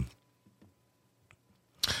I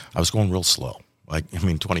was going real slow,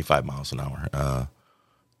 25 miles an hour,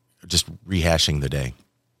 just rehashing the day.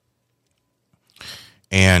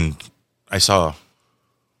 And I saw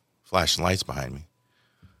flashing lights behind me,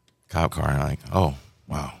 cop car, and I'm like, oh,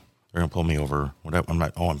 wow, they're going to pull me over.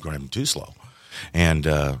 I'm going too slow. And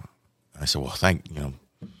I said, well, thankfully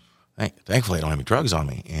I don't have any drugs on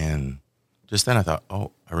me. And just then I thought,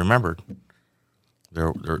 I remembered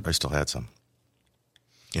I still had some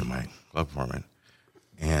in my glove compartment.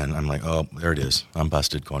 And I'm like, oh, there it is. I'm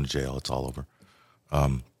busted, going to jail. It's all over.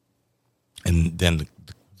 And then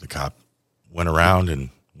the cop went around and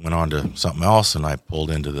went on to something else, and I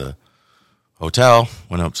pulled into the hotel,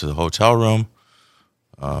 went up to the hotel room,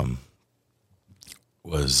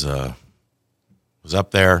 was up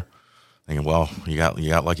there thinking, well, you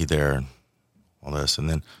got lucky there and all this. And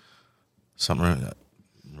then something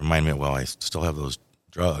reminded me, well, I still have those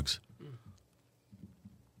drugs.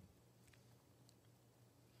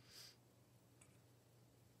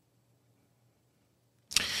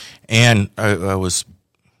 And I was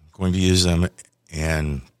going to use them,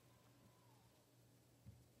 and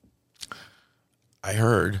I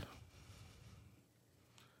heard,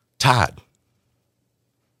 Todd,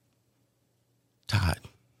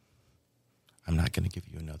 I'm not going to give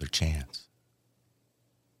you another chance.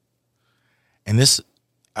 And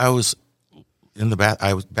I was in the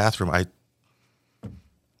bathroom. I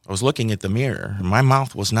was looking at the mirror, and my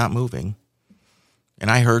mouth was not moving, and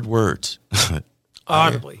I heard words.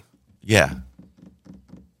 Audibly. Yeah.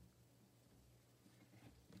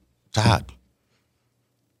 Todd,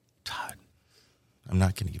 I'm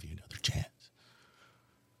not going to give you another chance.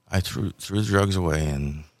 I threw the drugs away,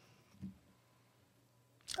 and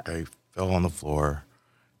I fell on the floor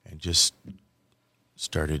and just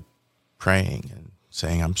started praying and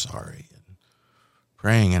saying, I'm sorry, and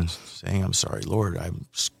praying and saying, I'm sorry, Lord, I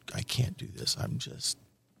can't do this.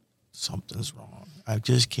 Something's wrong. I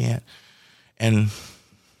just can't. And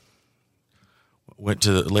went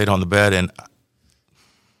to laid on the bed, and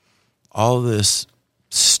all this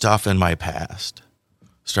stuff in my past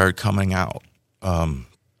started coming out.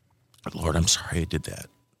 Lord, I'm sorry I did that.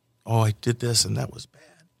 Oh, I did this, and that was bad.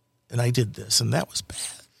 And I did this, and that was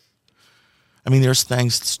bad. I mean, there's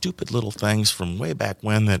stupid little things from way back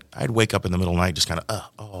when that I'd wake up in the middle of the night just kind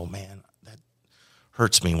of, oh, man, that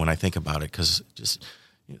hurts me when I think about it, because just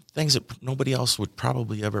things that nobody else would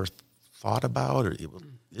probably ever thought about, or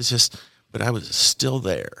it's just, but I was still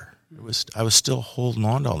there. I was still holding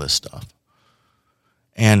on to all this stuff.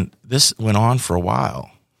 And this went on for a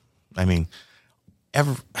while. I mean,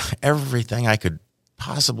 everything I could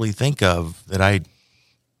possibly think of that I'd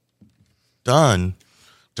done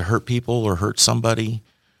to hurt people or hurt somebody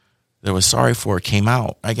that I was sorry for came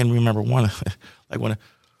out. I can remember one,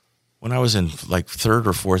 when I was in like third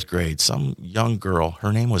or fourth grade, some young girl,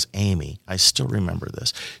 her name was Amy. I still remember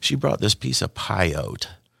this. She brought this piece of peyote,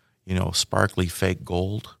 sparkly fake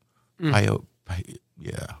gold. Peyote,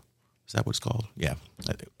 yeah. Is that what it's called? Yeah.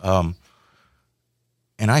 And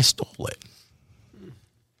I stole it.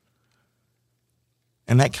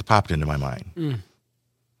 And that popped into my mind.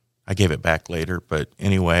 I gave it back later, but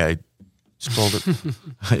anyway, I stole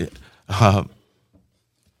it.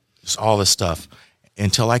 Just all this stuff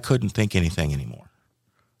until I couldn't think anything anymore.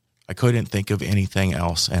 I couldn't think of anything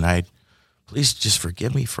else. And please just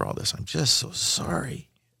forgive me for all this. I'm just so sorry.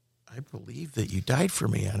 I believe that you died for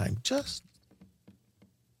me, and I'm just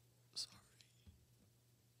sorry.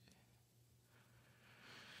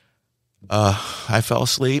 I fell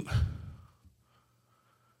asleep,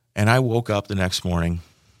 and I woke up the next morning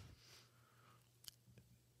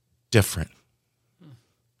different.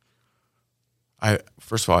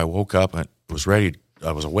 First of all, I woke up, and was ready.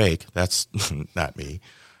 I was awake. That's not me.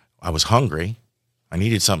 I was hungry. I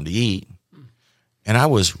needed something to eat, and I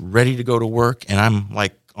was ready to go to work. And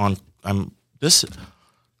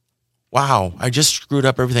wow, I just screwed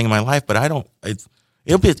up everything in my life, but it's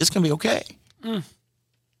going to be okay.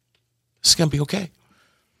 It's going to be okay.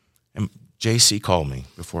 And JC called me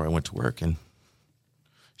before I went to work, and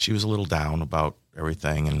she was a little down about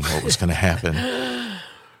everything and what was going to happen.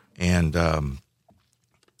 And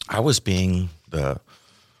I was being the,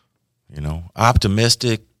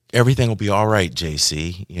 optimistic. Everything will be all right,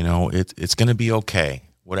 JC. It's going to be okay.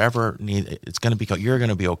 Whatever you're going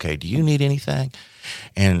to be okay. Do you need anything?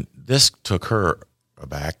 And this took her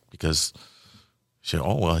aback because she said,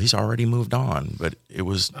 "Oh well, he's already moved on." But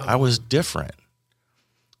I was different.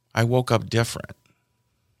 I woke up different.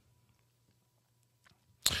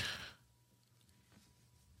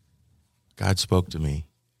 God spoke to me,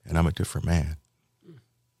 and I'm a different man.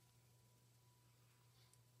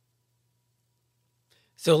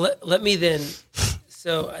 So let me then.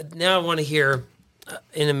 So now I want to hear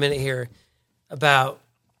in a minute here about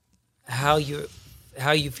how you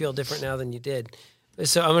feel different now than you did.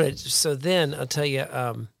 So then I'll tell you.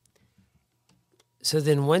 So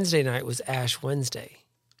then Wednesday night was Ash Wednesday,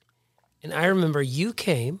 and I remember you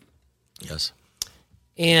came. Yes.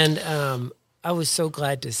 And I was so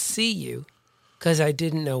glad to see you because I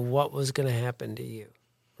didn't know what was going to happen to you,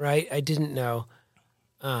 right? I didn't know.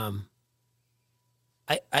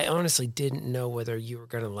 I honestly didn't know whether you were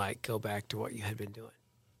going to go back to what you had been doing,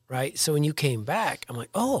 right? So when you came back, I'm like,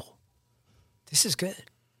 oh, this is good,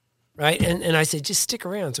 right? And I said, just stick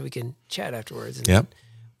around so we can chat afterwards. And Yep.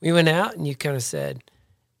 we went out and you kind of said,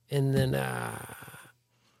 and then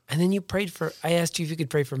you prayed for. I asked you if you could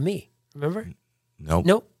pray for me. Remember?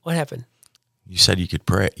 Nope. What happened? You said you could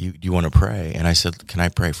pray. You want to pray, and I said, "Can I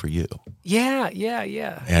pray for you?" Yeah.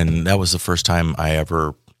 And that was the first time I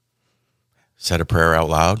ever said a prayer out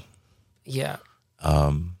loud. Yeah.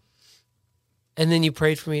 And then you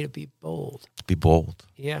prayed for me to be bold. Be bold.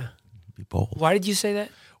 Yeah. Be bold. Why did you say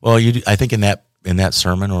that? Well, I think in that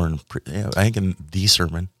sermon, or I think in the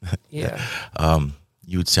sermon, Yeah.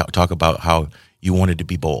 you would talk about how you wanted to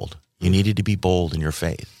be bold. You needed to be bold in your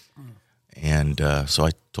faith. And so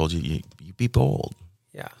I told you be bold.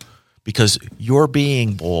 Yeah. Because you're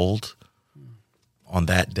being bold on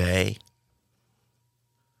that day.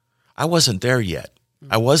 I wasn't there yet.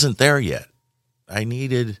 I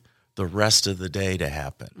needed the rest of the day to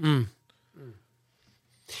happen.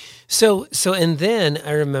 So and then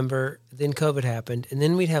I remember then COVID happened, and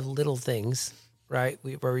then we'd have little things, right?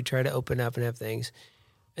 Where we try to open up and have things.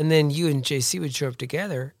 And then you and JC would show up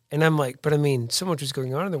together, and I'm like, but I mean, so much was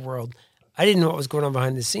going on in the world. I didn't know what was going on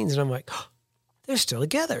behind the scenes, and I'm like, oh, they're still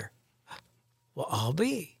together. Well, I'll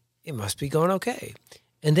be. It must be going okay.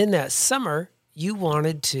 And then that summer, you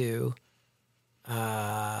wanted to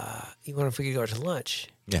go to lunch.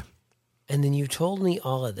 Yeah. And then you told me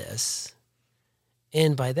all of this.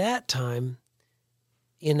 And by that time,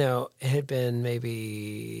 it had been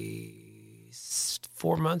maybe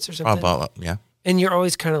 4 months or something. Yeah. And I'm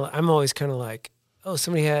always kind of like, oh,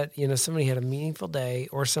 somebody had a meaningful day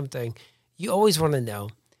or something. You always want to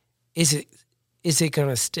know, is it going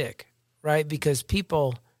to stick, right? Because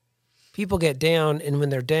people get down, and when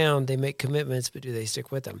they're down, they make commitments, but do they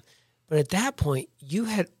stick with them? But at that point, you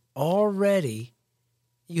had a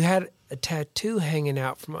tattoo hanging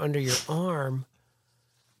out from under your arm.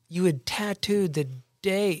 You had tattooed the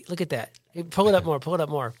day. Look at that. Pull it up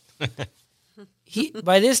more.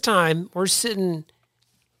 By this time, we're sitting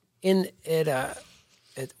at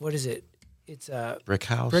what is it? It's a Brick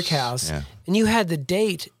house. Yeah. And you had the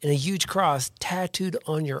date and a huge cross tattooed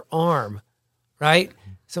on your arm, right?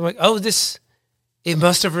 So I'm like, oh, it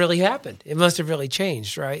must have really happened. It must have really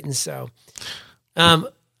changed, right? And so, one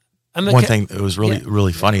thing that was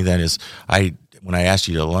really funny then is when I asked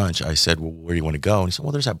you to lunch, I said, well, where do you want to go? And he said,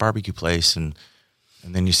 well, there's that barbecue place. And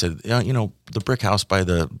then you said, the brick house by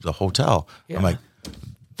the hotel. Yeah. I'm like,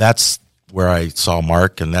 that's where I saw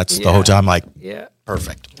Mark, and that's the hotel. I'm like,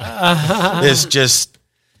 perfect. It's just.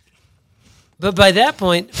 But by that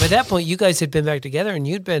point, you guys had been back together, and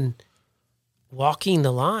you'd been walking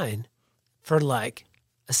the line for like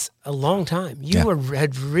a long time. You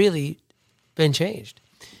had really been changed.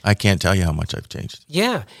 I can't tell you how much I've changed.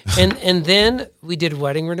 Yeah. And then we did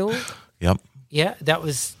wedding renewal. Yep. Yeah, that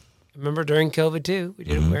was, remember during COVID too, we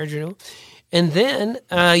did a marriage renewal. And then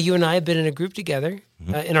you and I have been in a group together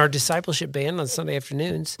in our discipleship band on Sunday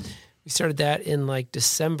afternoons. We started that in like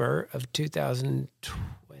December of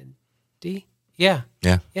 2020. Yeah.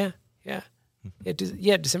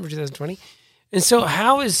 December 2020. And so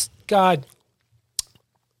how is God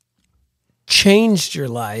changed your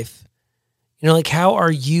life, you know, like how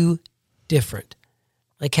are you different?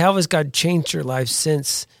 Like how has God changed your life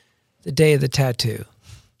since the day of the tattoo?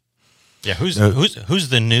 Yeah, who's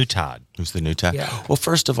the new Todd? Who's the new Todd? Yeah. Well,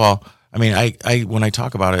 first of all, I mean, I when I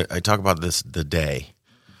talk about it, I talk about this the day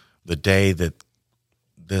that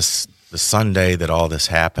the Sunday that all this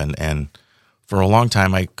happened, and for a long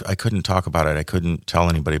time I couldn't talk about it. I couldn't tell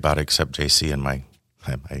anybody about it except JC and my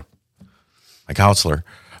counselor,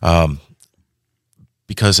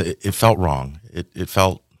 because it felt wrong. It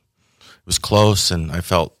was close, and I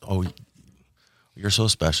felt, oh, you're so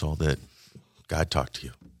special that God talked to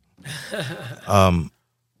you.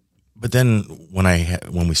 But then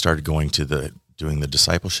when we started doing the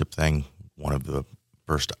discipleship thing, one of the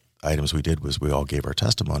first items we did was we all gave our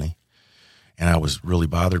testimony, and I was really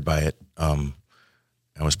bothered by it. I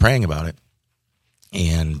was praying about it,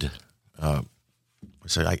 and I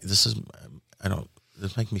said,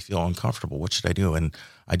 "This makes me feel uncomfortable. What should I do?" And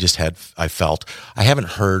I haven't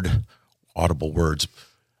heard audible words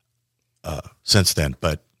since then,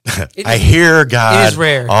 but I hear God. It is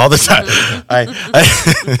rare. All the time.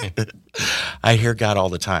 I hear God all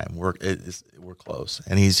the time. We're close,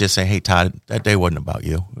 and He's just saying, "Hey, Todd, that day wasn't about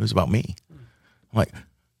you. It was about me." I'm like,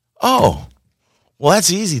 "Oh, well,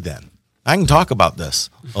 that's easy then. I can talk about this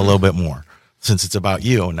a little bit more since it's about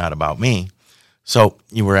you and not about me." So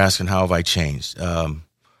you were asking, how have I changed?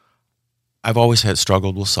 I've always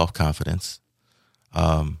struggled with self-confidence,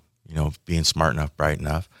 being smart enough, bright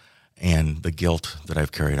enough, and the guilt that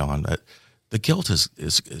I've carried on. The guilt is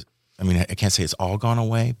I mean, I can't say it's all gone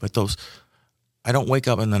away, but I don't wake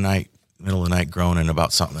up in the middle of the night groaning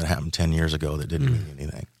about something that happened 10 years ago that didn't mean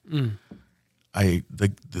anything.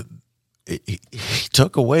 He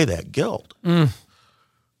took away that guilt. And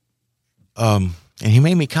He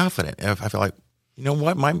made me confident. I feel like, you know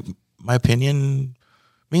what, my opinion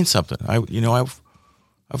means something. I've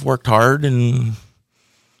worked hard and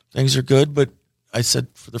things are good, but I said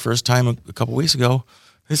for the first time a couple weeks ago,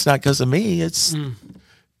 it's not because of me, it's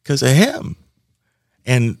because of Him.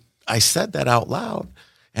 And I said that out loud,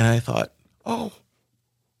 and I thought, oh,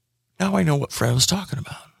 now I know what Fred was talking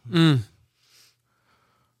about.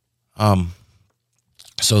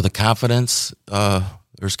 So the confidence,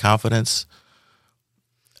 there's confidence.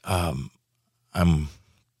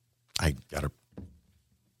 I got a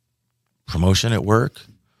promotion at work.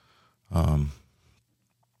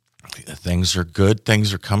 Things are good.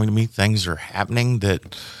 Things are coming to me. Things are happening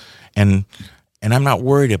and I'm not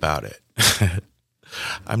worried about it.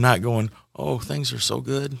 I'm not going, oh, things are so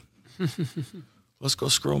good. Let's go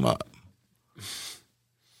screw them up.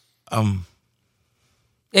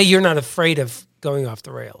 Yeah, you're not afraid of going off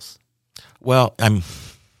the rails. Well, I'm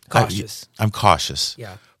Cautious. I'm cautious.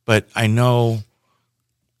 Yeah. But I know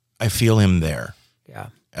I feel Him there. Yeah.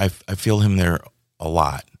 I feel Him there a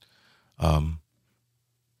lot.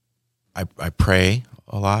 I pray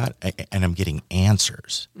a lot, and I'm getting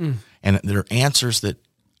answers. And they're answers that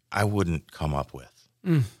I wouldn't come up with.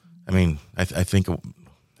 I mean, I think a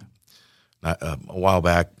while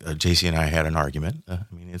back, JC and I had an argument. I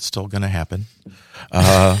mean, it's still going to happen.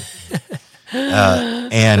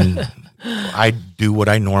 And I do what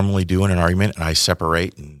I normally do in an argument, and I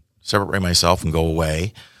separate myself and go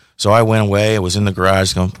away. So I went away. I was in the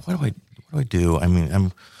garage going, what do I do? I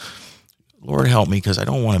mean, Lord help me, because I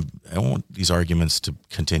don't want these arguments to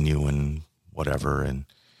continue and whatever. And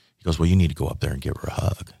He goes, well, you need to go up there and give her a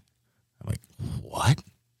hug. I'm like, what?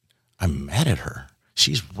 I'm mad at her.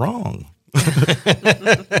 She's wrong.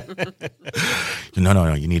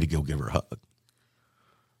 No, you need to go give her a hug.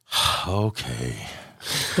 Okay.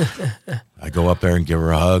 I go up there and give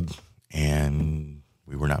her a hug, and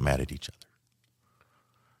we were not mad at each other.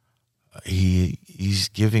 He's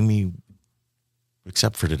giving me,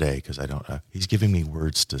 except for today, because I don't. He's giving me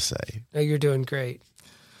words to say. No, you're doing great.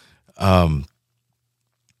 So,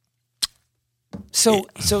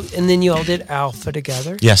 and then you all did Alpha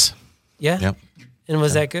together. Yes. Yeah. Yep. And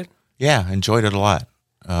was that good? Yeah, enjoyed it a lot.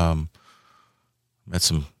 Met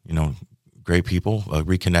some, great people.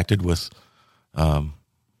 Reconnected with an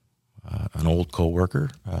old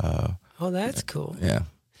coworker. Oh, that's cool. Yeah.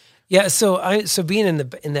 Yeah. So being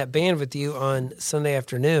in that band with you on Sunday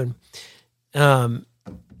afternoon, and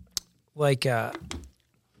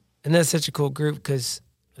that's such a cool group because,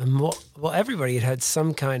 everybody had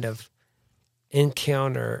some kind of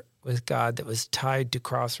encounter with God that was tied to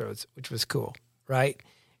Crossroads, which was cool, right?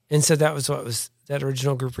 And so that was that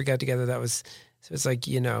original group we got together. So it's like,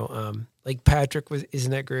 like Patrick is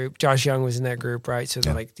in that group. Josh Young was in that group, right? So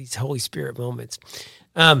they're like these Holy Spirit moments.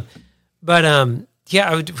 We would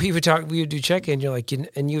do check-in. You're like,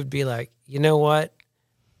 and you would be like, you know what?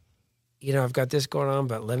 I've got this going on,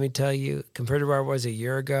 but let me tell you, compared to where I was a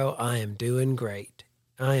year ago, I am doing great.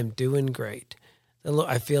 I am doing great.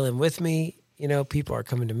 I feel him with me. People are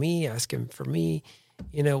coming to me, asking for me,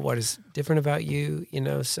 what is different about you,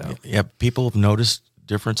 so. Yeah, people have noticed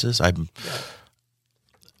differences. I've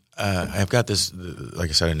got this, like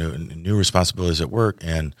I said, a new responsibilities at work,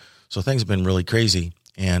 and so things have been really crazy.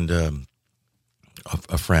 And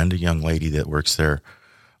a friend, a young lady that works there,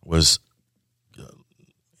 was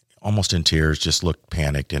almost in tears, just looked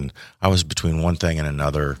panicked, and I was between one thing and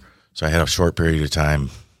another, so I had a short period of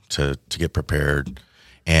time to get prepared.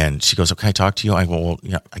 And she goes, "Oh, can I talk to you?" I go, "Well,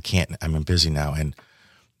 yeah, I can't. I'm busy now." And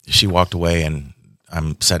she walked away, and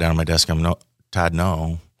I'm sat down at my desk. No, Todd,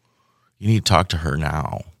 no, you need to talk to her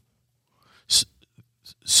now.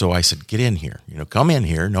 So I said, "Get in here. Come in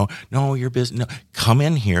here. No, you're busy. No, come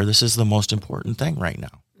in here. This is the most important thing right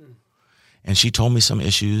now." And she told me some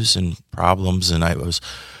issues and problems, and I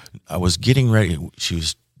was getting ready. She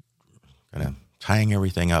was kind of tying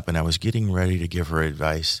everything up, and I was getting ready to give her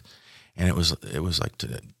advice. And it was like,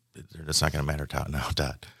 that's not going to matter now,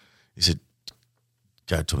 Todd. He said,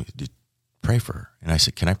 God told me to pray for her. And I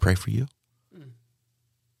said, "Can I pray for you?"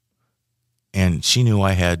 And she knew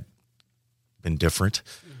I had been different.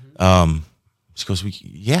 She goes,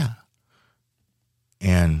 "Yeah."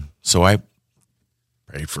 And so I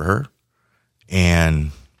prayed for her.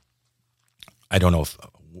 And I don't know if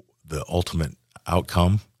the ultimate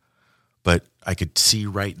outcome, but I could see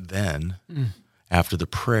right then, after the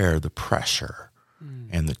prayer, the pressure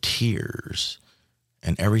and the tears,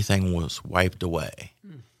 and everything was wiped away.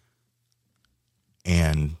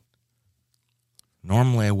 And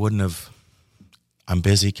normally I wouldn't have, "I'm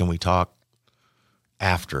busy, can we talk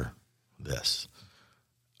after this?"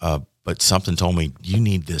 But something told me, you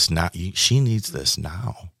need this now. She needs this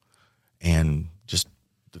now. And just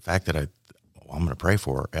the fact that I'm going to pray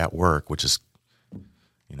for her at work, which is,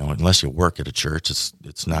 unless you work at a church,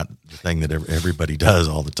 it's not the thing that everybody does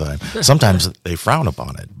all the time. Sometimes they frown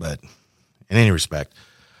upon it, but in any respect,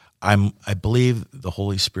 I believe the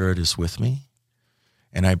Holy Spirit is with me,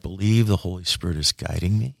 and I believe the Holy Spirit is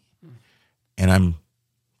guiding me, and I'm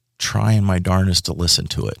trying my darnest to listen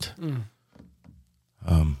to it.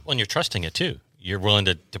 Well, and you're trusting it too. You're willing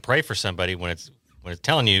to pray for somebody when it's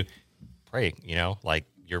telling you, pray, like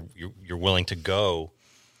you're willing to go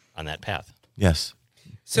on that path. Yes.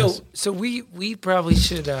 So we probably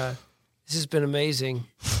should. This has been amazing,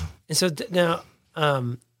 and so now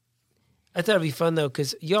I thought it'd be fun though,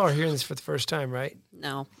 because y'all are hearing this for the first time, right?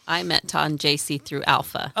 No, I met Todd and JC through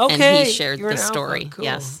Alpha, Okay, and he shared you're the in Alpha. story. Cool,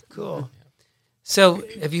 Yes, cool. So,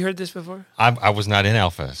 have you heard this before? I was not in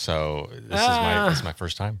Alpha, so this is my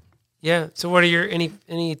first time. Yeah. So, what are your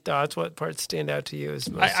any thoughts? What parts stand out to you as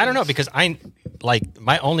most? I don't know, because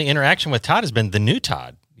my only interaction with Todd has been the new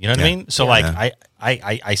Todd. You know what I mean? So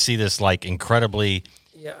I see this like incredibly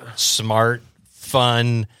smart,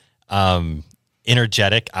 fun,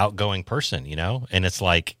 energetic, outgoing person, and it's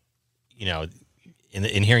like,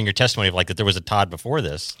 in hearing your testimony of like that there was a Todd before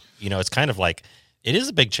this, it's kind of like, it is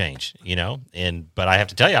a big change, but I have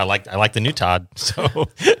to tell you, I like the new Todd. So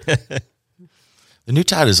the new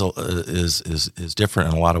Todd is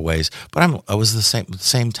different in a lot of ways, but I was the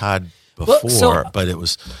same Todd before, but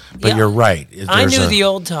you're right. I knew the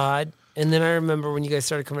old Todd, and then I remember when you guys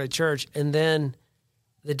started coming to church, and then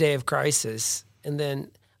the day of crisis, and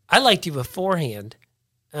then I liked you beforehand,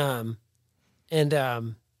 but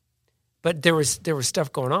there was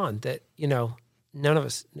stuff going on that none of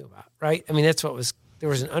us knew about, right? I mean, there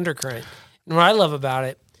was an undercurrent, and what I love about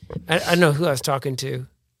it, I know who I was talking to,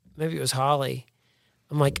 maybe it was Holly.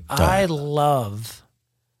 I'm like, I love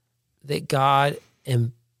that God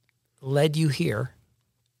led you here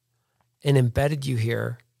and embedded you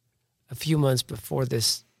here a few months before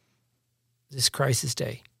this crisis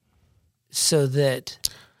day, so that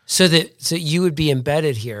you would be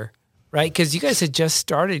embedded here, right? Because you guys had just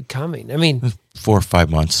started coming. I mean, 4 or 5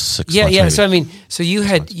 months, 6 months. Yeah. Maybe. So I mean, so he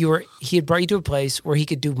had brought you to a place where he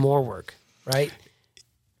could do more work, right?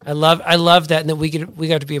 I love that, and that we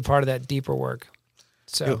got to be a part of that deeper work.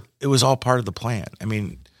 So it was all part of the plan. I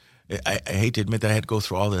mean, I hate to admit that I had to go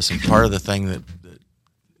through all this, and part of the thing that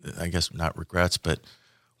I guess not regrets, but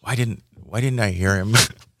why didn't I hear him when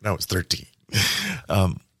I was 13?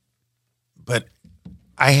 But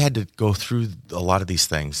I had to go through a lot of these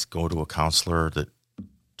things, go to a counselor that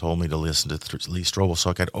told me to listen to Lee Strobel so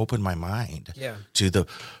I could open my mind to the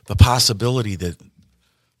possibility that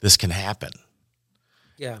this can happen.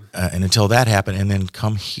 Yeah. And until that happened, and then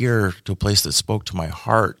come here to a place that spoke to my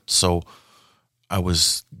heart. So I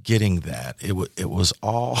was getting that. It was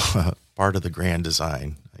all part of the grand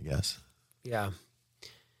design, I guess. Yeah.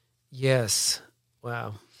 Yes.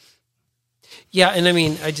 Wow. Yeah, and I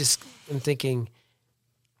mean, I'm thinking,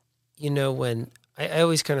 when I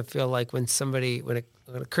always kind of feel like when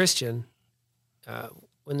a Christian,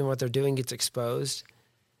 when what they're doing gets exposed,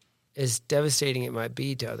 as devastating it might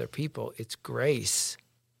be to other people, it's grace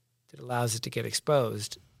that allows it to get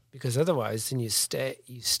exposed, because otherwise then you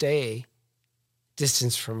stay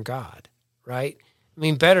distanced from God, right? I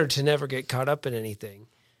mean, better to never get caught up in anything.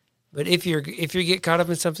 But if you get caught up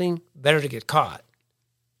in something, better to get caught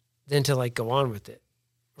than to go on with it,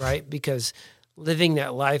 right? Because living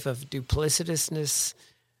that life of duplicitousness,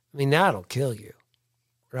 I mean, that'll kill you,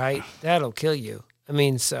 right? That'll kill you. I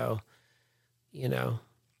mean, so, so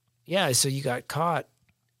you got caught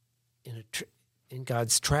in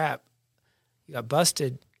God's trap. You got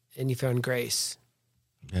busted, and you found grace.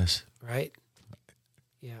 Yes. Right?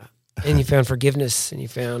 Yeah. And you found forgiveness, and you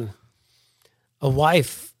found a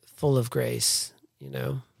wife full of grace,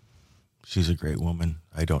 She's a great woman.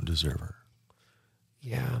 I don't deserve her.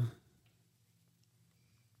 Yeah.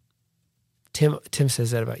 Tim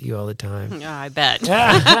says that about you all the time. Yeah, I bet.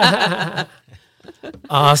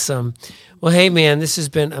 Awesome. Well, hey, man, this has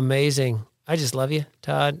been amazing. I just love you,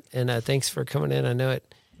 Todd, and thanks for coming in. I know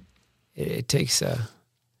it takes, it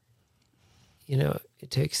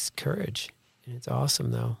takes courage, and it's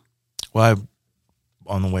awesome, though. Well,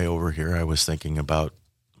 on the way over here, I was thinking about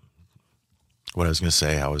what I was going to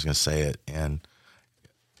say, how I was going to say it, and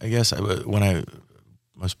I guess when I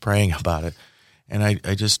was praying about it, and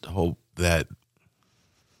I just hope that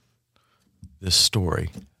this story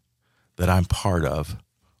that I'm part of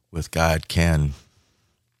with God can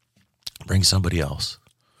bring somebody else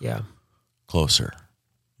closer.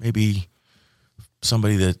 Maybe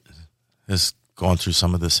somebody that has gone through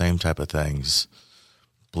some of the same type of things,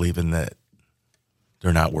 believing that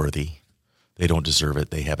they're not worthy, they don't deserve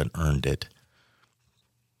it, they haven't earned it.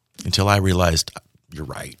 Until I realized, you're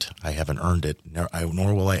right, I haven't earned it,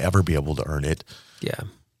 nor will I ever be able to earn it. Yeah.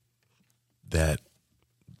 That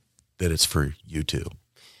it's for you too,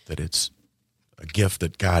 that it's a gift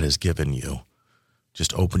that God has given you.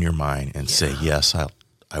 Just open your mind and say, yes,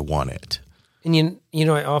 I want it. And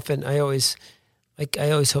I always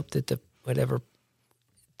hope that the whatever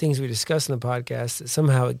things we discuss in the podcast, that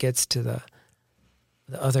somehow it gets to the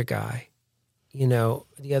other guy,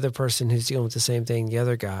 the other person who's dealing with the same thing, the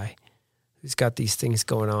other guy who's got these things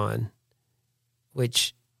going on,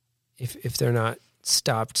 which if they're not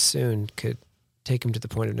stopped soon could take him to the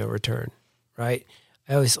point of no return, right?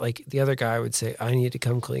 I always the other guy would say, I need to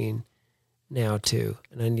come clean now too,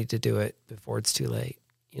 and I need to do it before it's too late,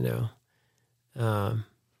 and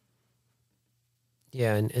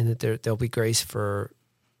that there'll be grace for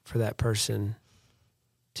that person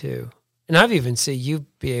too. And I've even seen you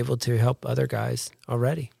be able to help other guys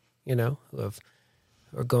already, who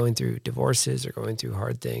are going through divorces or going through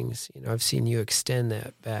hard things. I've seen you extend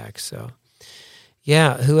that back. So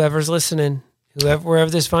yeah, whoever's listening, wherever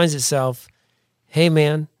this finds itself, hey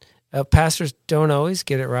man, pastors don't always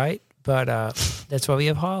get it right, but that's why we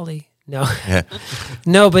have Holly. No,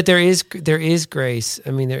 no, but there is grace.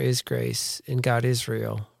 I mean, there is grace, and God is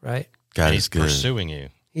real, right? God is good. Pursuing you.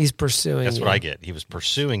 He's pursuing. That's you. what I get. He was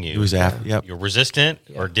pursuing you. He was after. Yep. You're resistant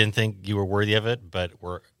or didn't think you were worthy of it, but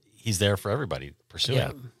he's there for everybody pursuing. Yeah.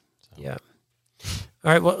 So. Yeah.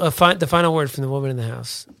 All right. Well, the final word from the woman in the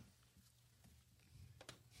house.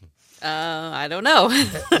 I don't know.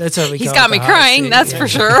 That's what we He's call got it, me the hot crying, seat. that's for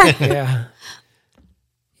sure. Yeah.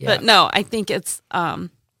 But no, I think it's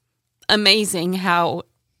amazing how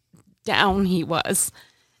down he was.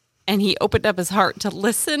 And he opened up his heart to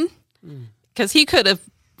listen, because he could have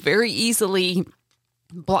very easily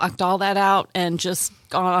blocked all that out and just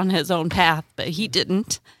gone on his own path, but he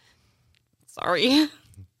didn't. Sorry.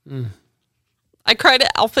 I cried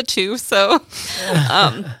at Alpha too, so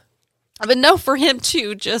but no, for him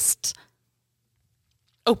to just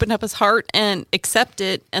open up his heart and accept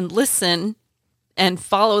it and listen and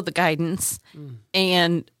follow the guidance.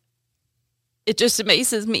 And it just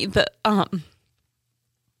amazes me that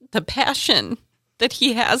the passion that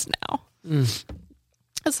he has now.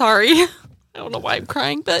 Sorry. I don't know why I'm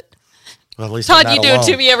crying, but well, at least Todd, you do it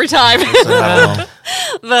to me every time.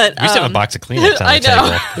 But we still have a box of Kleenex on I the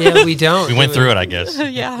know. table. Yeah, we don't. We went through it, I guess.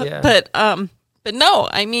 Yeah. But no,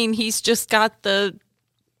 I mean, he's just got the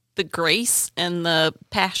grace and the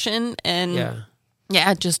passion, and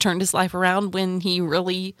it just turned his life around when he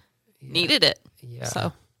really needed it. Yeah.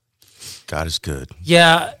 So God is good.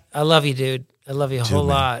 Yeah, I love you, dude. I love you a whole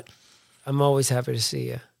man. lot. I'm always happy to see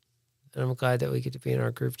you, and I'm glad that we get to be in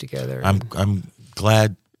our group together. I'm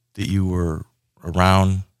glad that you were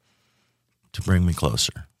around to bring me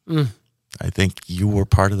closer. I think you were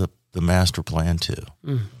part of the the master plan too.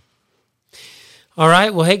 All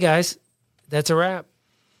right. Well, hey guys, that's a wrap.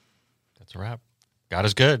 That's a wrap. God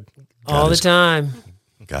is good. All the time.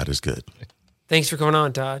 God is good. Thanks for coming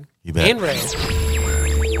on, Todd. You bet. And Ray.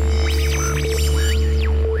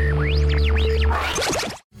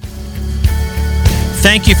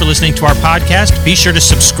 Thank you for listening to our podcast. Be sure to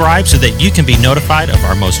subscribe so that you can be notified of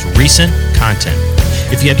our most recent content.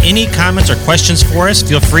 If you have any comments or questions for us,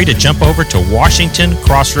 feel free to jump over to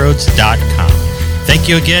WashingtonCrossroads.com. Thank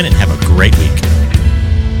you again and have a great week.